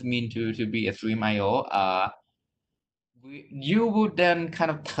what does mean to be a stream IO. You would then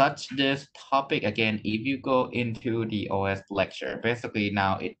kind of touch this topic again if you go into the OS lecture. Basically,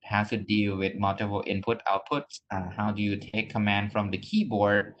 now it has to deal with multiple input outputs. How do you take command from the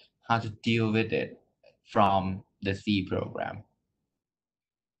keyboard? How to deal with it from the C program.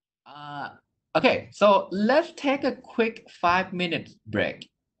 Okay, so let's take a quick 5-minute break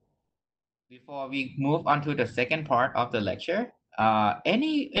before we move on to the second part of the lecture.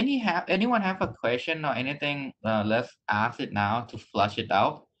 Anyone have a question or anything? Let's ask it now to flush it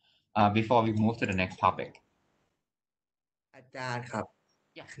out before we move to the next topic. อาจารย์ครับ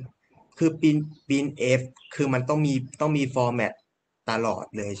Yeah. คือปิน F คือมันต้องมีฟอร์แมตตลอด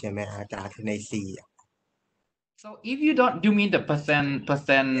เลยใช่ไหมอาจารย์คือใน C So if you don't, you mean the percent the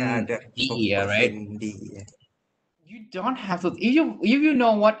D, right? %D You don't have to. If you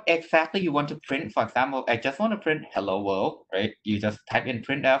know what exactly you want to print, for example, I just want to print "Hello World," right? You just type in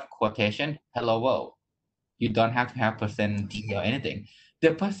printf quotation "Hello World." You don't have to have %D or anything.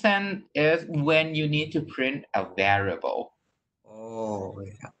 The percent is when you need to print a variable. โอ้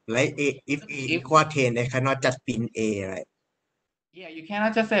ครับและ if A If equal 10 I cannot just print A right Yeah, you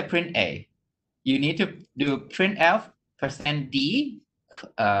cannot just say print A. You need to do printf %D,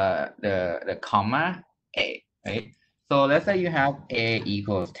 the comma A, right? So let's say you have A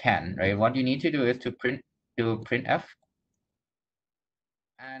equals 10, right? What you need to do is to do printf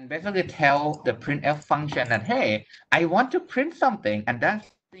and basically tell the printf function that, hey, I want to print something, and that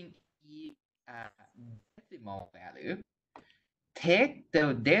thing is decimal value. Take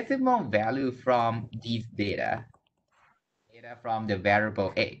the decimal value from these data from the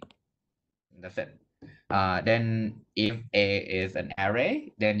variable A. That's it. Then if A is an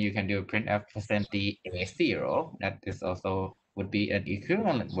array, then you can do printf %d A0. That is also would be an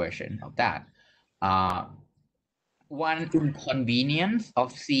equivalent version of that. One inconvenience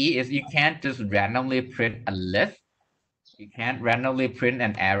of C is you can't just randomly print a list. You can't randomly print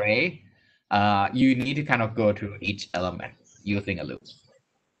an array. You need to kind of go through each element using a loop.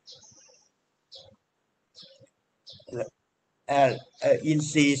 In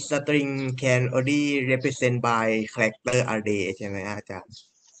C string can only represent by character array ใช่ไหมอาจารย์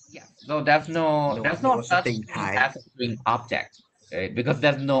Yes. So there's no such string thing type as a string object, right? Because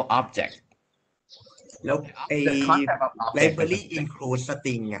there's no object. แล้วไอ้ The concept of object is a library string. include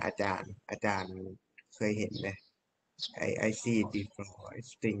string อ่ะอาจารย์เคยเห็นไหมI see it before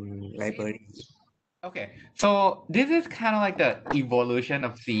string library Okay, so this is kind of like the evolution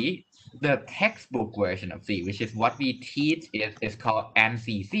of C. The textbook version of C, which is what we teach, is called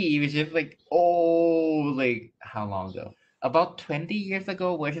NCC, which is like like how long ago? About 20 years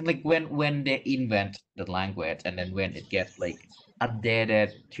ago version, like when they invent the language and then when it gets like updated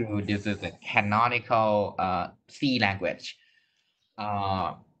to this is a canonical C language.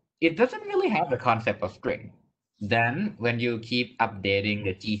 It doesn't really have the concept of string. Then when you keep updating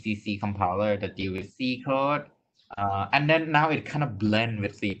the GCC compiler that deal with C code, and then now it kind of blend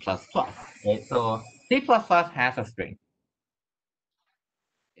with C++, right? So C++ has a string.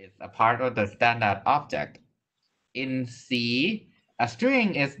 It's a part of the standard object. In C, a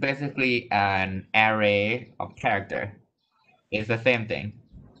string is basically an array of character. It's the same thing.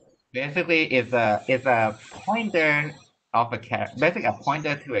 Basically, it's a pointer of a character, basically a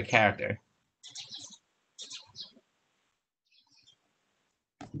pointer to a character.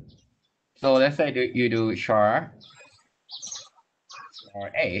 So let's say you do char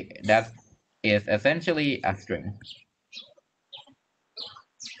or A, that is essentially a string.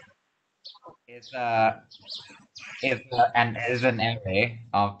 It's an array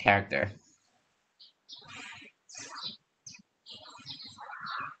of character.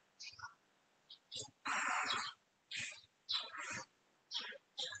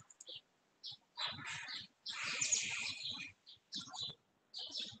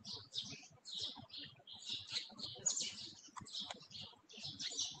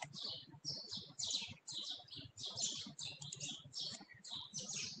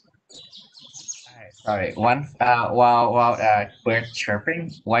 Sorry, once while bird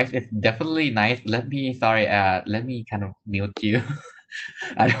chirping, wife is definitely nice. Let me kind of mute you.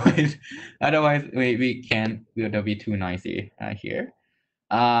 otherwise we can't, we'll be too noisy here.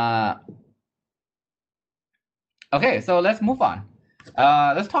 Okay, so let's move on.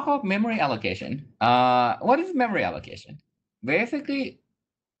 Let's talk about memory allocation. What is memory allocation? Basically,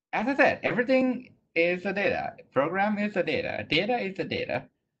 as I said, everything is a data. Program is a data. Data is a data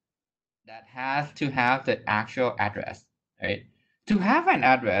that has to have the actual address, right? To have an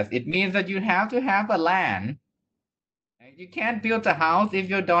address, it means that you have to have a LAN. Right? You can't build a house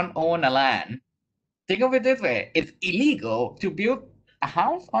if you don't own a LAN. Think of it this way: it's illegal to build a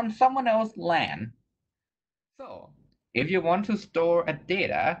house on someone else's land. So, if you want to store a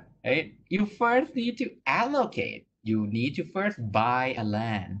data, right, you first need to allocate. You need to first buy a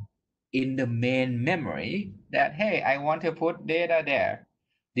LAN in the main memory that, hey, I want to put data there.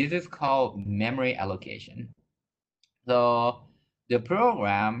 This is called memory allocation. So the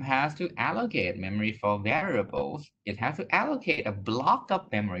program has to allocate memory for variables. It has to allocate a block of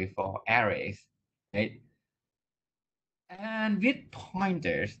memory for arrays, right? And with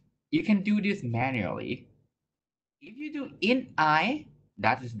pointers, you can do this manually. If you do int I,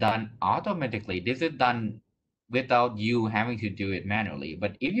 that is done automatically. This is done without you having to do it manually.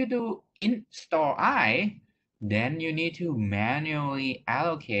 But if you do int store I, then you need to manually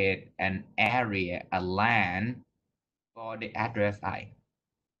allocate an area, a LAN, for the address I.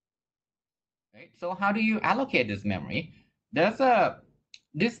 Right? So how do you allocate this memory? There's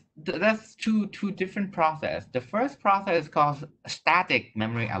two different process. The first process is called static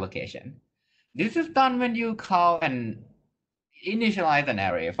memory allocation. This is done when you call and initialize an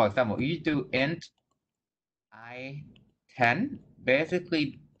array. For example, you do int I10.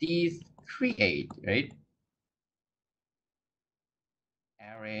 Basically, these create, right?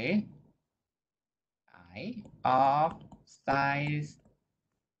 Array I of size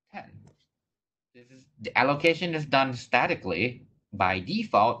 10. The allocation is done statically. By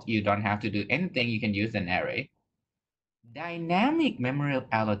default, you don't have to do anything. You can use an array. Dynamic memory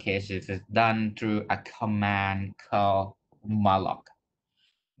allocation is done through a command called malloc.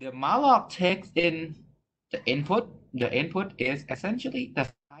 The malloc takes in the input. The input is essentially the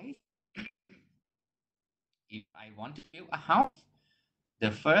size. If I want to build a house,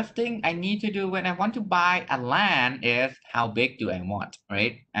 the first thing I need to do when I want to buy a land is how big do I want,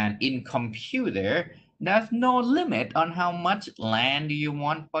 right? And in computer, there's no limit on how much land do you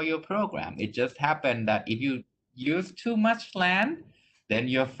want for your program. It just happened that if you use too much land, then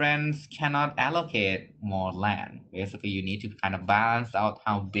your friends cannot allocate more land. Basically, you need to kind of balance out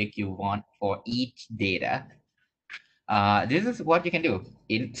how big you want for each data. This is what you can do.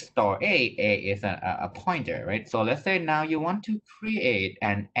 In store A is a pointer, right? So let's say now you want to create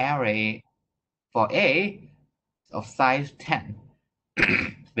an array for A of size 10.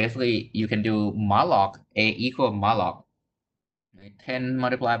 Basically, you can do malloc, A equal malloc, right? 10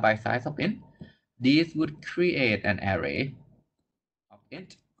 multiplied by size of int. This would create an array of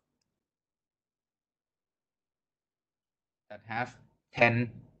int that has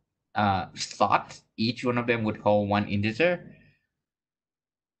 10 slots. Each one of them would hold one integer.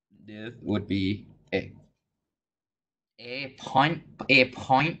 This would be A. A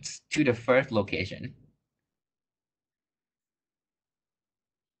points to the first location.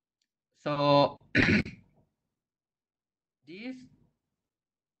 So this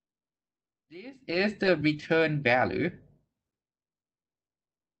is the return value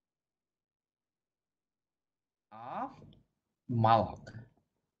of malloc.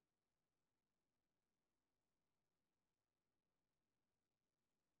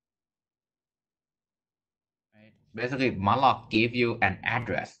 Right? Basically, malloc gives you an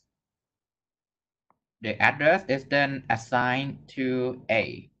address. The address is then assigned to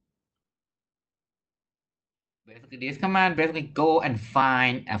A. Basically, this command basically go and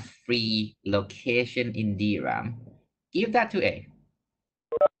find a free location in DRAM. Give that to A.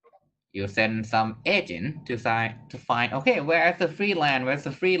 You send some agent to find, okay, where's the free land? Where's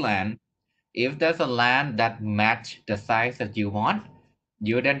the free land? If there's a land that match the size that you want,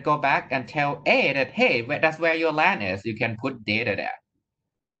 you then go back and tell A that, hey, that's where your land is. You can put data there.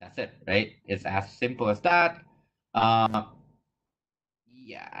 That's it, right? It's as simple as that.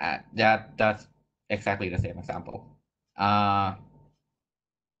 Yeah, that's exactly the same example. So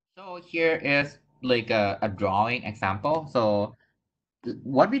here is like a drawing example. So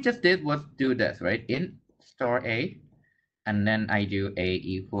what we just did was do this, right? In store A, and then I do A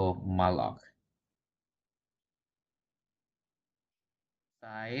equal malloc.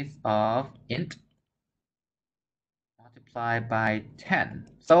 Size of int multiplied by 10.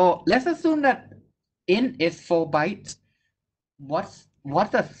 So let's assume that int is 4 bytes. What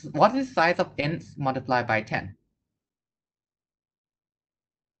is size of int multiplied by 10?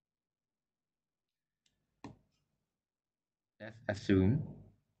 Let's assume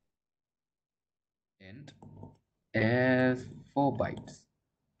int is 4 bytes.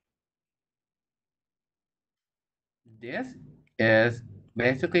 This is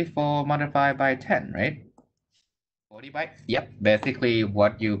basically 4 multiplied by 10, right? 40 bytes? Yep. Basically,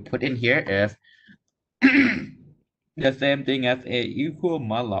 what you put in here is the same thing as A equal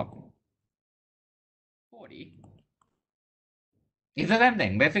malloc 40. It's the same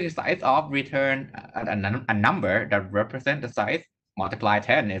thing. Basically, size of return a number that represents the size. Multiply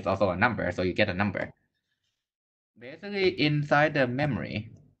 10 is also a number, so you get a number. Basically, inside the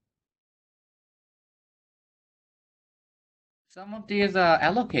memory, some of these are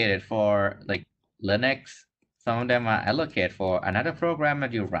allocated for like Linux. Some of them are allocated for another program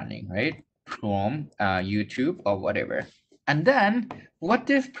that you're running, right? Chrome, YouTube, or whatever. And then what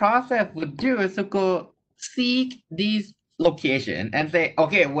this process would do is to go seek these location and say,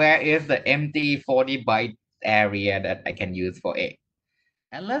 okay, where is the empty 40 byte area that I can use for A?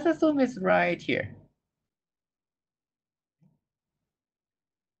 And let's assume it's right here.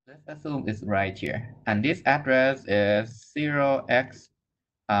 Let's assume it's right here. And this address is 0x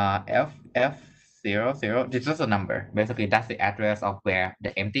FF00. This is a number. Basically, that's the address of where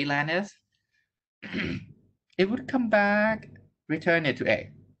the empty land is. It would come back, return it to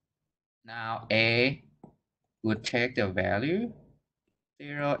A. Now A would take the value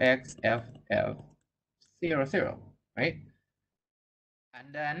 0xFF00, right?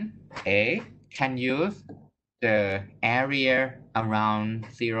 And then A can use the area around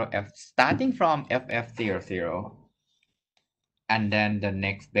 0f starting from FF00, and then the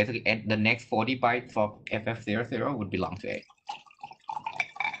next, basically the next 40 bytes of FF00 would belong to A.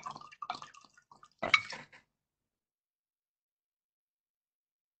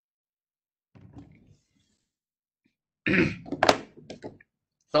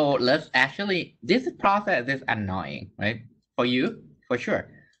 So let's actually, this process is annoying, right? For you, for sure.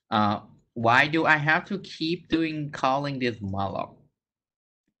 Why do I have to keep calling this malloc?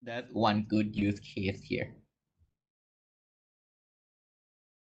 That's one good use case here.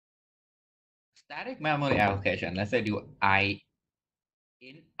 Static memory allocation. Let's say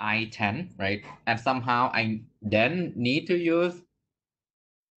in I10, right? And somehow I then need to use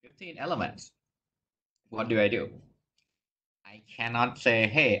 15 elements. What do? I cannot say,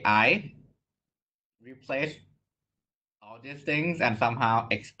 hey, I replace all these things and somehow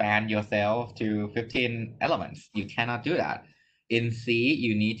expand yourself to 15 elements. You cannot do that. In C,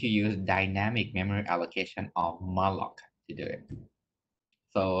 you need to use dynamic memory allocation or malloc to do it.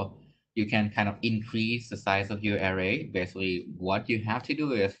 So you can kind of increase the size of your array. Basically, what you have to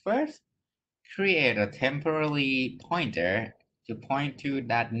do is first create a temporary pointer to point to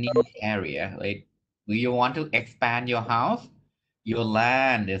that new area. Like, do you want to expand your house? Your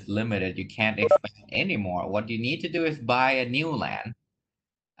land is limited. You can't expand anymore. What you need to do is buy a new land.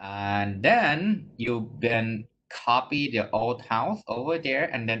 And then you then copy the old house over there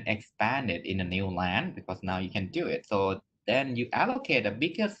and then expand it in a new land because now you can do it. So then you allocate a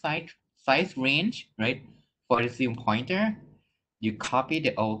bigger size range, right? For the zoom pointer, you copy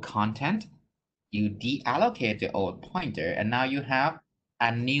the old content, you deallocate the old pointer, and now you have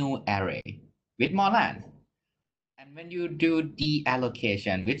a new array with more land. And when you do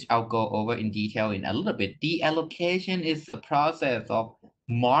deallocation, which I'll go over in detail in a little bit, deallocation is the process of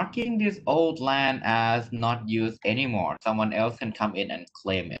marking this old land as not used anymore. Someone else can come in and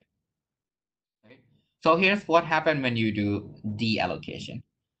claim it. Right? So here's what happened when you do deallocation.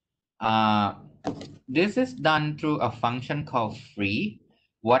 Uh, this is done through a function called free.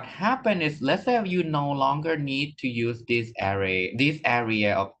 What happened is, let's say you no longer need to use this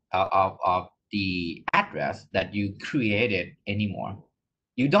area of the address that you created anymore.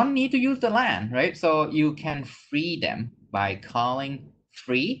 You don't need to use the land, right? So you can free them by calling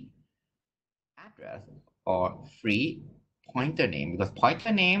free address or free pointer name, because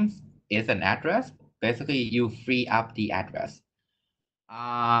pointer names is an address. Basically, you free up the address.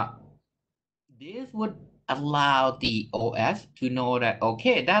 This would allow the OS to know that,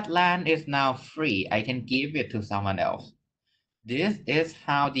 okay, that land is now free. I can give it to someone else. This is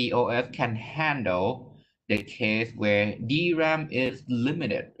how the OS can handle the case where DRAM is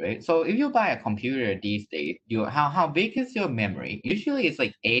limited, right? So if you buy a computer these days, how big is your memory? Usually it's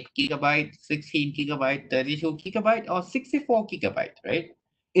like 8 gigabyte, 16 gigabyte, 32 gigabyte, or 64 gigabyte, right?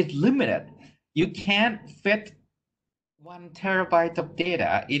 It's limited. You can't fit 1 terabyte of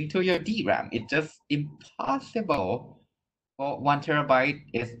data into your DRAM. It's just impossible. Well, 1 terabyte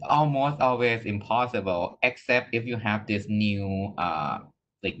is almost always impossible, except if you have this new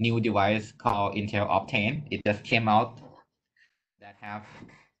device called Intel Optane. It just came out that have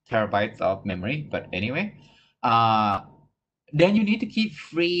terabytes of memory. But anyway, uh, then you need to keep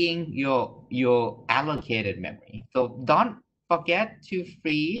freeing your allocated memory. So don't forget to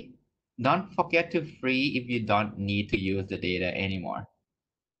free if you don't need to use the data anymore.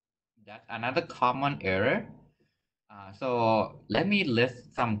 That's another common error. So let me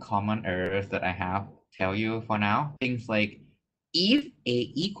list some common errors that I have tell you for now. Things like if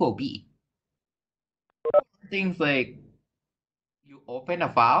A equal B. Things like you open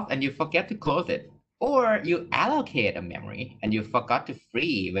a file and you forget to close it. Or you allocate a memory and you forgot to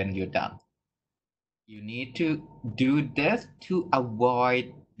free when you're done. You need to do this to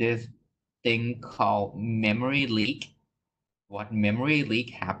avoid this thing called memory leak. What memory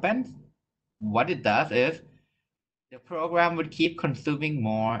leak happens? What it does is the program would keep consuming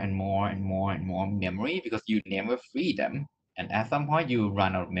more and more and more and more memory because you never free them. And at some point you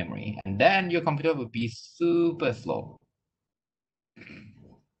run out of memory. And then your computer would be super slow.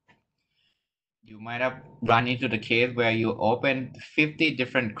 You might have run into the case where you open 50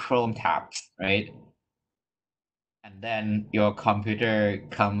 different Chrome tabs, right? And then your computer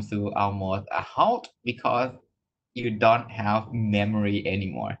comes to almost a halt because you don't have memory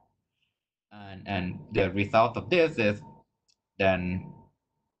anymore. And the result of this is then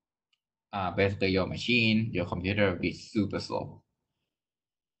basically your computer will be super slow.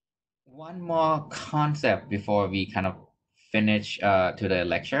 One more concept before we kind of finish to the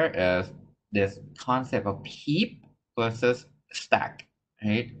lecture is this concept of heap versus stack,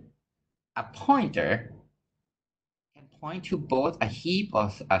 right? A pointer can point to both a heap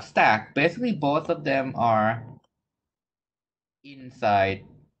or a stack. Basically, both of them are inside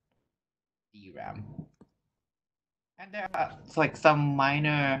DRAM. And there are like some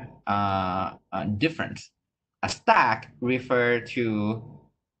minor difference. A stack refers to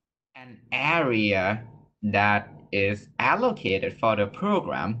an area that is allocated for the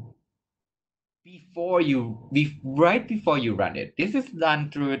program right before you run it. This is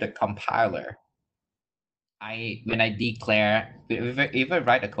done through the compiler. When I declare, if I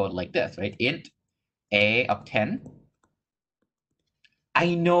write a code like this, right? Int a of 10,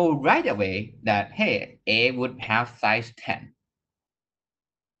 I know right away that, hey, a would have size 10.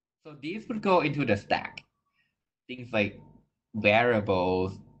 So these would go into the stack. Things like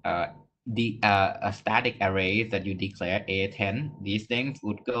variables, static arrays that you declare A10, these things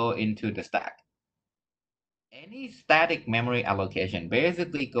would go into the stack. Any static memory allocation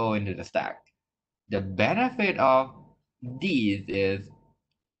basically go into the stack. The benefit of these is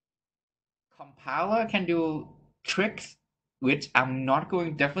compiler can do tricks, which I'm not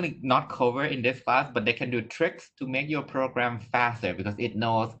going definitely not cover in this class, but they can do tricks to make your program faster because it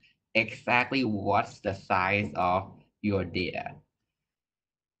knows exactly what's the size of your data.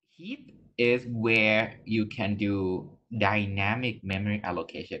 Heap is where you can do dynamic memory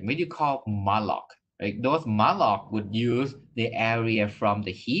allocation, which you call malloc. Right? Those malloc would use the area from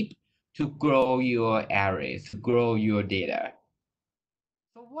the heap to grow your arrays, to grow your data.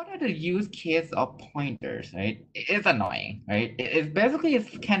 So what are the use case of pointers, right? It's annoying, right? It basically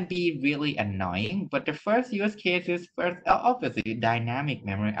it can be really annoying, but the first use case is first, obviously dynamic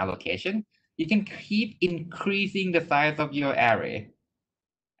memory allocation. You can keep increasing the size of your array,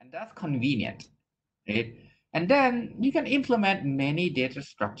 and that's convenient, right? And then you can implement many data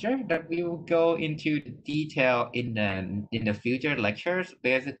structure that we will go into the detail in the future lectures.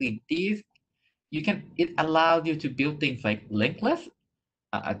 Basically, these it allows you to build things like linked list,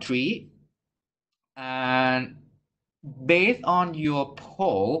 a tree, and based on your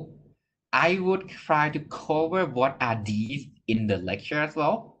poll, I would try to cover what are these in the lecture as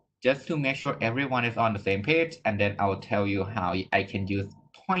well, just to make sure everyone is on the same page, and then I'll tell you how I can use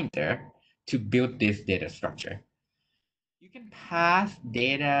pointer to build this data structure. You can pass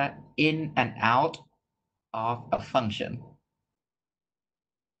data in and out of a function.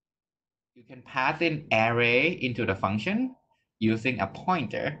 You can pass in array into the function using a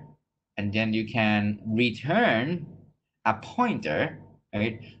pointer, and then you can return a pointer,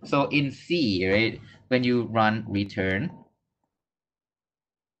 right? So in C, right, when you run return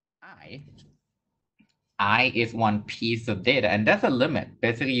I, I is one piece of data, and that's a limit.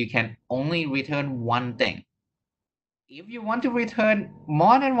 Basically, you can only return one thing. If you want to return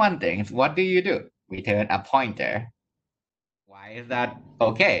more than one thing, what do? Return a pointer. Why is that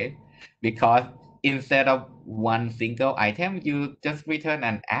okay? Because instead of one single item, you just return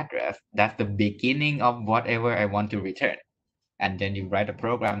an address. That's the beginning of whatever I want to return. And then you write a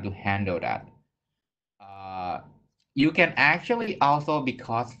program to handle that. You can actually also,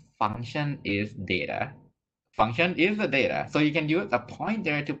 because function is data, function is the data. So you can use a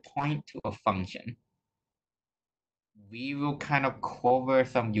pointer to point to a function. We will kind of cover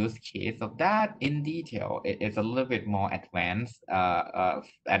some use case of that in detail. It's a little bit more advanced, and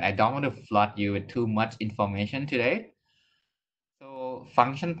I don't want to flood you with too much information today. So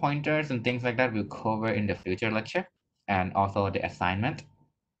function pointers and things like that we'll cover in the future lecture, and also the assignment.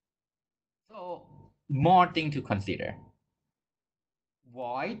 So more thing to consider.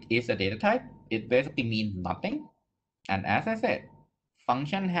 Void is a data type. It basically means nothing. And as I said,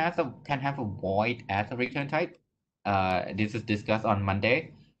 function can have a void as a return type. This is discussed on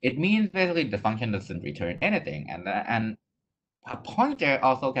Monday. It means basically the function doesn't return anything, and a pointer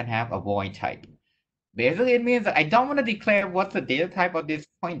also can have a void type. Basically, it means that I don't want to declare what's the data type of this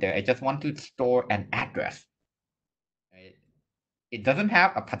pointer. I just want to store an address. Right? It doesn't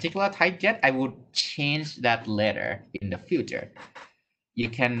have a particular type yet. I would change that later in the future. You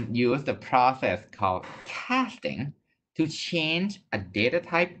can use the process called casting to change a data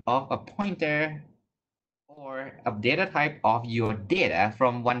type of a pointer or a data type of your data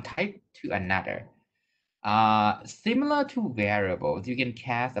from one type to another. Similar to variables, you can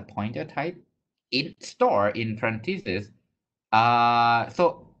cast a pointer type in store in parentheses.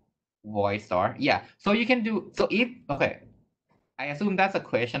 So void store, yeah. So you can do, so if, okay, I assume that's a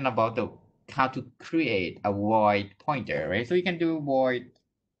question about how to create a void pointer, right? So you can do void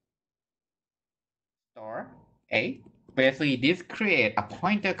store A. Basically, this create a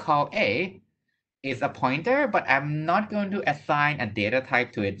pointer called A is a pointer, but I'm not going to assign a data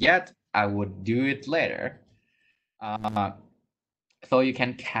type to it yet. I would do it later. So you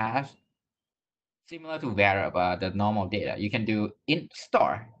can cast similar to variable, the normal data. You can do int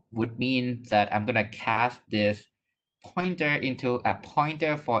store, would mean that I'm gonna cast this pointer into a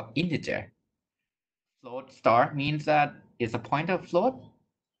pointer for integer. Float star means that it's a pointer float,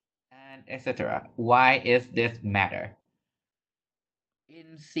 and etc. Why is this matter?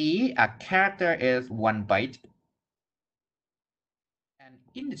 In C, a character is 1 byte, and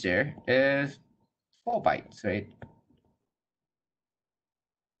integer is 4 bytes, right?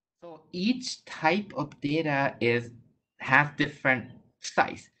 So each type of data has different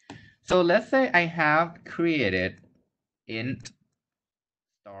size. So let's say I have created int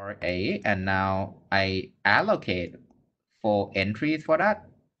star A, and now I allocate 4 entries for that.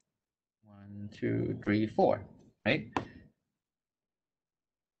 2, 3, 4, right?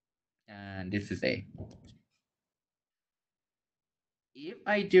 And this is A. If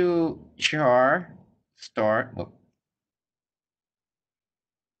I do char star, well,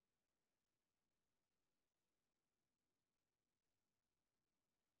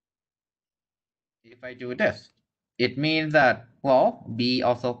 if I do this, it means that, well, B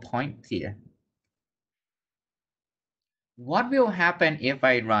also points here. What will happen if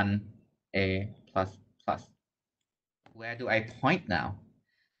I run A plus plus? Where do I point now?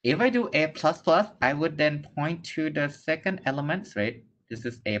 If I do A plus plus, I would then point to the second element, right? This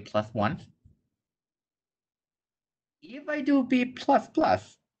is A plus 1. If I do B plus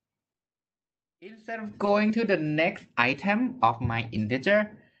plus, instead of going to the next item of my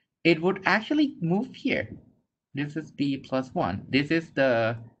integer, it would actually move here. This is B plus 1. This is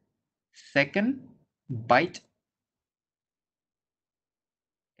the second byte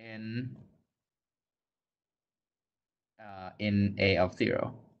in A of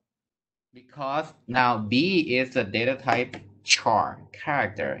 0. Because now B is the data type char,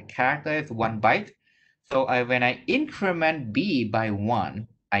 character. Character is 1 byte. So when I increment B by 1,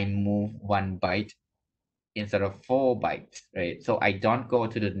 I move 1 byte instead of 4 bytes, right? So I don't go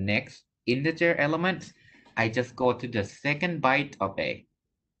to the next integer element. I just go to the second byte of A.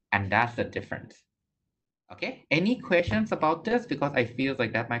 And that's the difference. Okay, any questions about this? Because I feel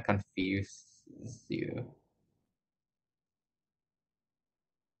like that might confuse you.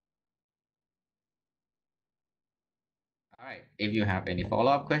 All right, if you have any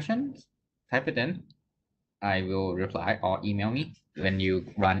follow-up questions, type it in. I will reply or email me when you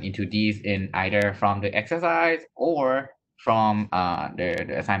run into these in either from the exercise or from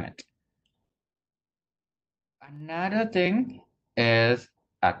the assignment. Another thing is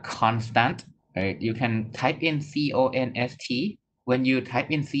a constant, right? You can type in CONST. When you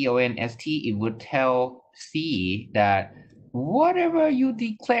type in CONST, it would tell C that whatever you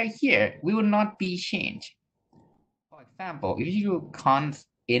declare here will not be changed. For example, if you const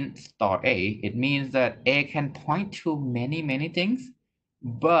int star A, it means that A can point to many things,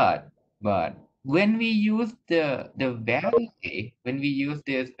 but when we use the value A, when we use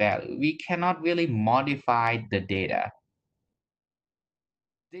this value, we cannot really modify the data.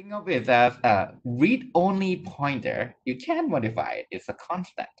 Think of it as a read-only pointer. You can modify it. It's a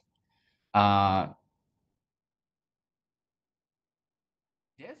constant.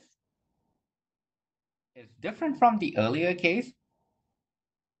 This is different from the earlier case.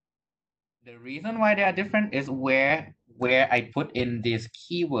 The reason why they are different is where I put in this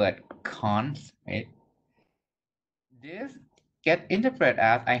keyword const, right? This get interpreted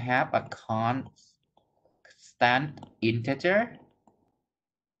as I have a constant integer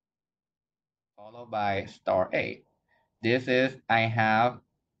followed by star A. This is I have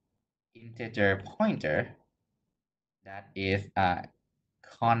integer pointer that is a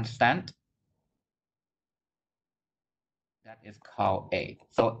constant that is called A.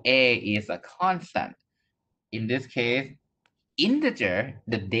 So A is a constant. In this case, integer,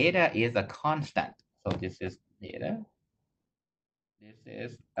 the data is a constant. So this is data. This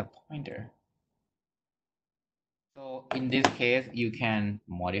is a pointer. So in this case, you can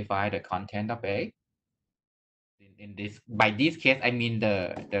modify the content of A. In this, by this case, I mean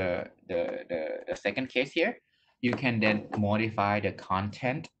the second case here. You can then modify the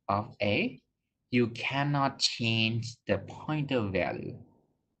content of A. You cannot change the pointer value.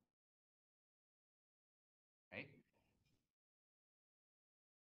 Right?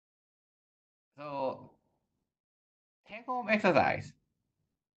 So take home exercise.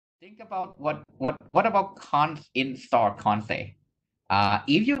 Think about what about const in star const say.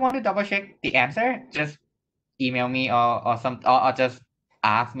 If you want to double check the answer, just email me or just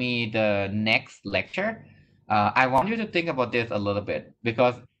ask me the next lecture. I want you to think about this a little bit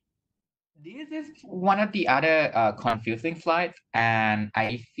because this is one of the other confusing slides, and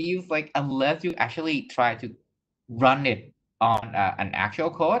I feel like unless you actually try to run it on an actual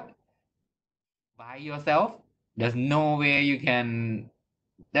code by yourself, there's no way you can.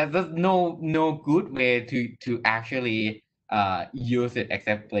 There's no good way to actually use it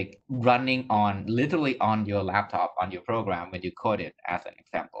except like running on literally on your laptop on your program when you code it as an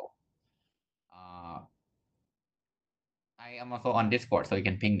example. I am also on Discord, so you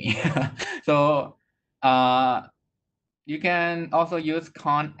can ping me. So you can also use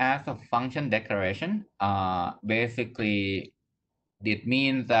con as a function declaration. Basically, it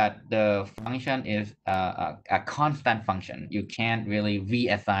means that the function is a constant function. You can't really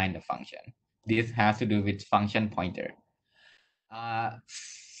reassign the function. This has to do with function pointer.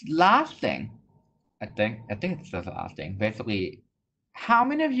 Last thing, I think it's the last thing. Basically, How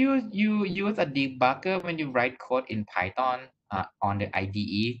many of you use a debugger when you write code in Python on the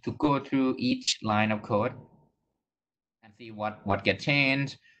IDE to go through each line of code and see what get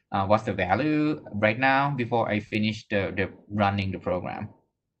changed, what's the value right now before I finish the running the program?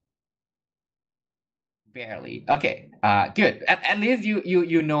 Barely. Okay. Good. At least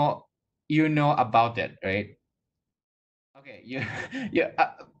you know about it, right? Okay. You you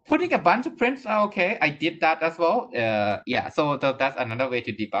putting a bunch of prints are okay. I did that as well. Yeah. So that's another way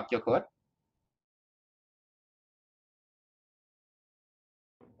to debug your code.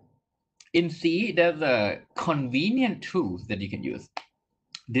 In C, there's a convenient tools that you can use.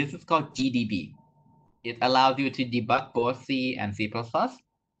 This is called GDB. It allows you to debug both C and C++.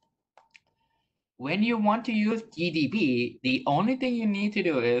 When you want to use GDB, the only thing you need to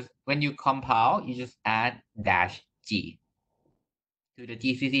do is when you compile, you just add -g to the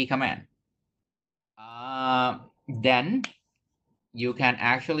GCC command. Then you can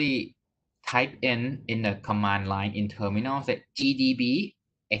actually type in the command line in terminal, say GDB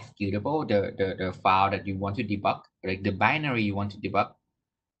executable, the file that you want to debug, like the binary you want to debug.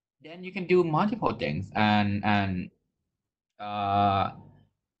 Then you can do multiple things. And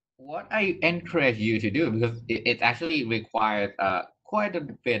what I encourage you to do, because it actually requires quite a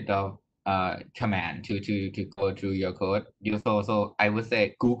bit of command to go through your code. So I would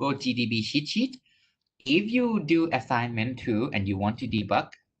say Google GDB cheat sheet. If you do assignment 2 and you want to debug,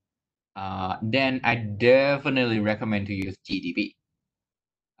 then I definitely recommend to use GDB.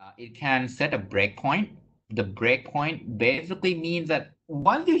 It can set a breakpoint. The breakpoint basically means that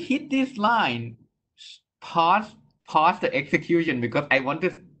once you hit this line, pause the execution, because I want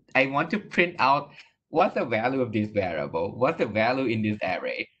to print out what's the value of this variable, what's the value in this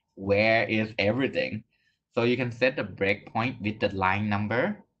array, where is everything. So you can set the breakpoint with the line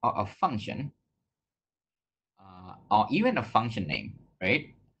number or a function, or even a function name,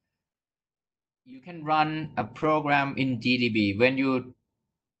 right? You can run a program in GDB.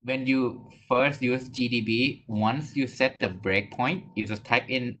 When you first use GDB, once you set the breakpoint, you just type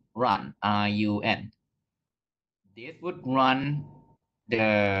in run, run. This would run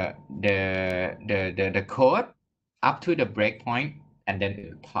the code up to the breakpoint, and then it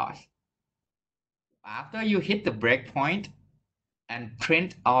will pause. After you hit the breakpoint and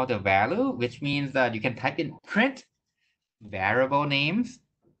print all the value, which means that you can type in print variable names,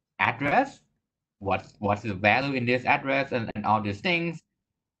 address, what's the value in this address, and all these things,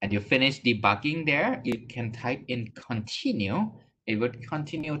 and you finish debugging there, you can type in continue. It would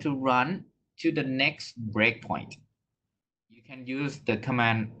continue to run to the next breakpoint. You can use the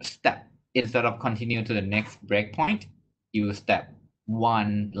command step. Instead of continue to the next breakpoint, use step,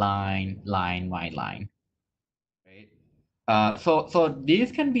 one line, line, line, right? So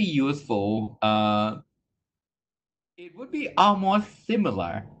these can be useful. It would be almost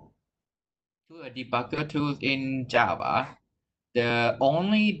similar to a debugger tools in Java. The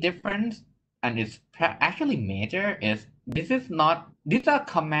only difference, and it's actually major, is these are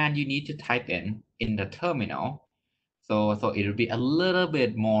commands you need to type in the terminal. So it'll be a little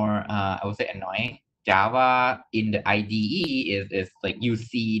bit more, I would say, annoying. Java in the IDE is like you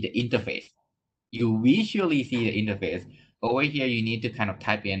see the interface. You visually see the interface. Over here, you need to kind of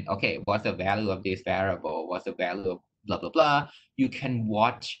type in, okay, what's the value of this variable? What's the value of blah, blah, blah? You can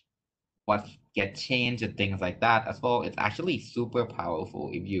watch what get changed and things like that as well. It's actually super powerful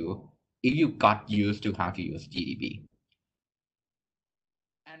if you got used to how to use GDB.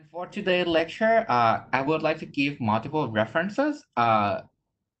 And for today's lecture, I would like to give multiple references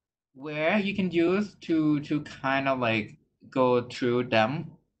where you can use to kind of like go through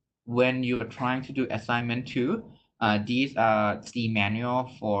them when you're trying to do assignment 2. These are C manual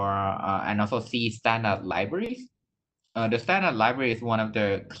for and also C standard libraries. The standard library is one of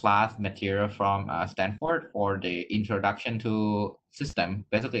the class material from Stanford for the introduction to system.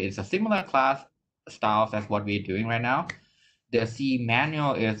 Basically, it's a similar class styles as what we're doing right now. The C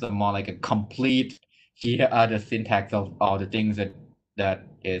manual is more like a complete, here are the syntax of all the things that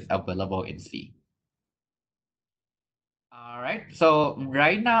is available in C. All right, so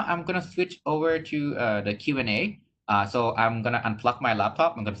right now I'm gonna switch over to the Q&A. So I'm gonna unplug my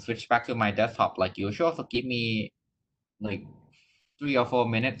laptop. I'm gonna switch back to my desktop like usual. So give me like 3 or 4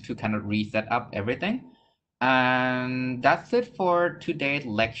 minutes to kind of reset up everything. And that's it for today's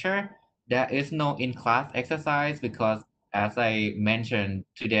lecture. There is no in-class exercise because, as I mentioned,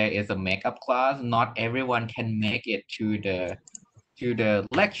 today is a makeup class. Not everyone can make it to the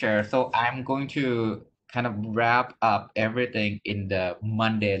lecture. So I'm going to kind of wrap up everything in the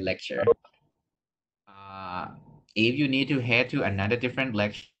Monday lecture. Uh, if you need to head to another different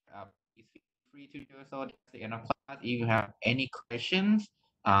lecture, please feel free to do so. That's the end of class. If you have any questions,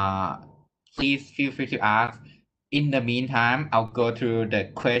 please feel free to ask. In the meantime, I'll go through the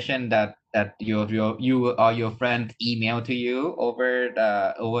question that you or your friend emailed to you over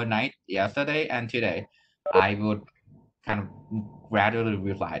the overnight yesterday and today. I would kind of gradually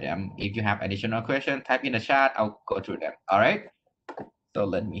reply them. If you have additional questions, type in the chat. I'll go through them. All right. So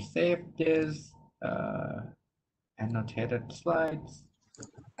let me save this annotated slides.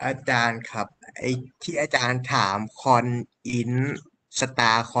 อาจารย์ครับไอ้ที่อาจารย์ถามคอนอินสต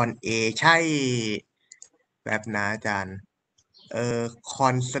าร์คอนเอใช่แบบนะอาจารย์คอ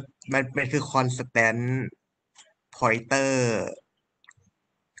นมันคือคอนสแตนพอยเตอร์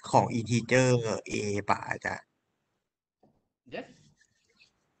ของอินทีเจอร์เอป่ะอาจารย์ Yes.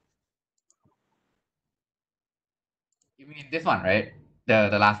 You mean this one, right?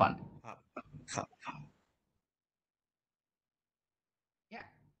 The last one. ครับครับ Yeah.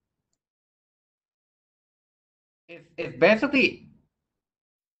 It's basically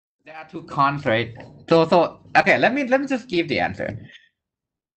there are two cons, right? So okay, let me just give the answer.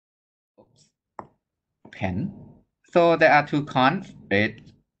 Oops. Pen. So there are two cons, right?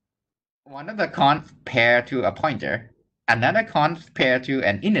 One of the cons pair to a pointer, another cons pair to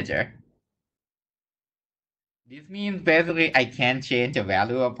an integer. This means basically I can change the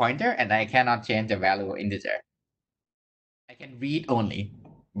value of pointer and I cannot change the value of integer. I can read only,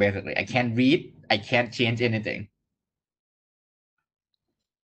 basically. I can read, I can't change anything.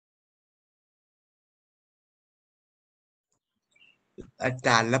 อาจ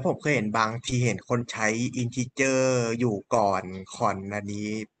ารย์แล้วผมเคยเห็นบางทีเห็นคนใช้อินทิเจอร์อยู่ก่อนคอนอันนี้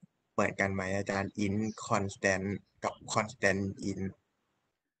เหมือนกันไหมอาจารย์อินคอนสแตนกับคอนสแตนอิน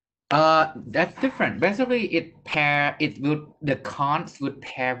That's different. Basically, the cons would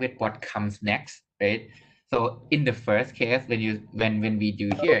pair with what comes next, right? So in the first case, when we do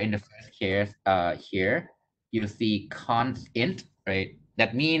here in the first case, here you see cons int, right?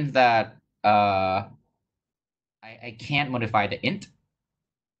 That means that I can't modify the int,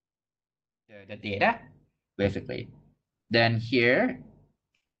 the data, basically. Then here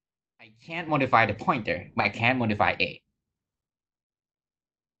I can't modify the pointer, but I can modify a.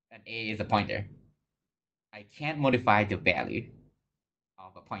 And a is a pointer. I can't modify the value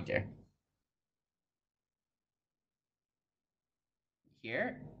of a pointer.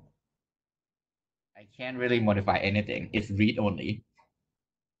 Here, I can't really modify anything. It's read only.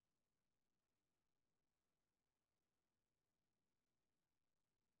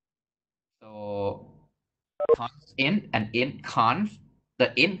 So const int and int const.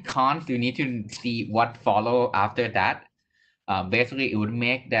 The int const, you need to see what follow after that. Basically, it would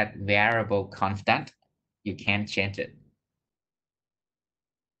make that variable constant. You can't change it.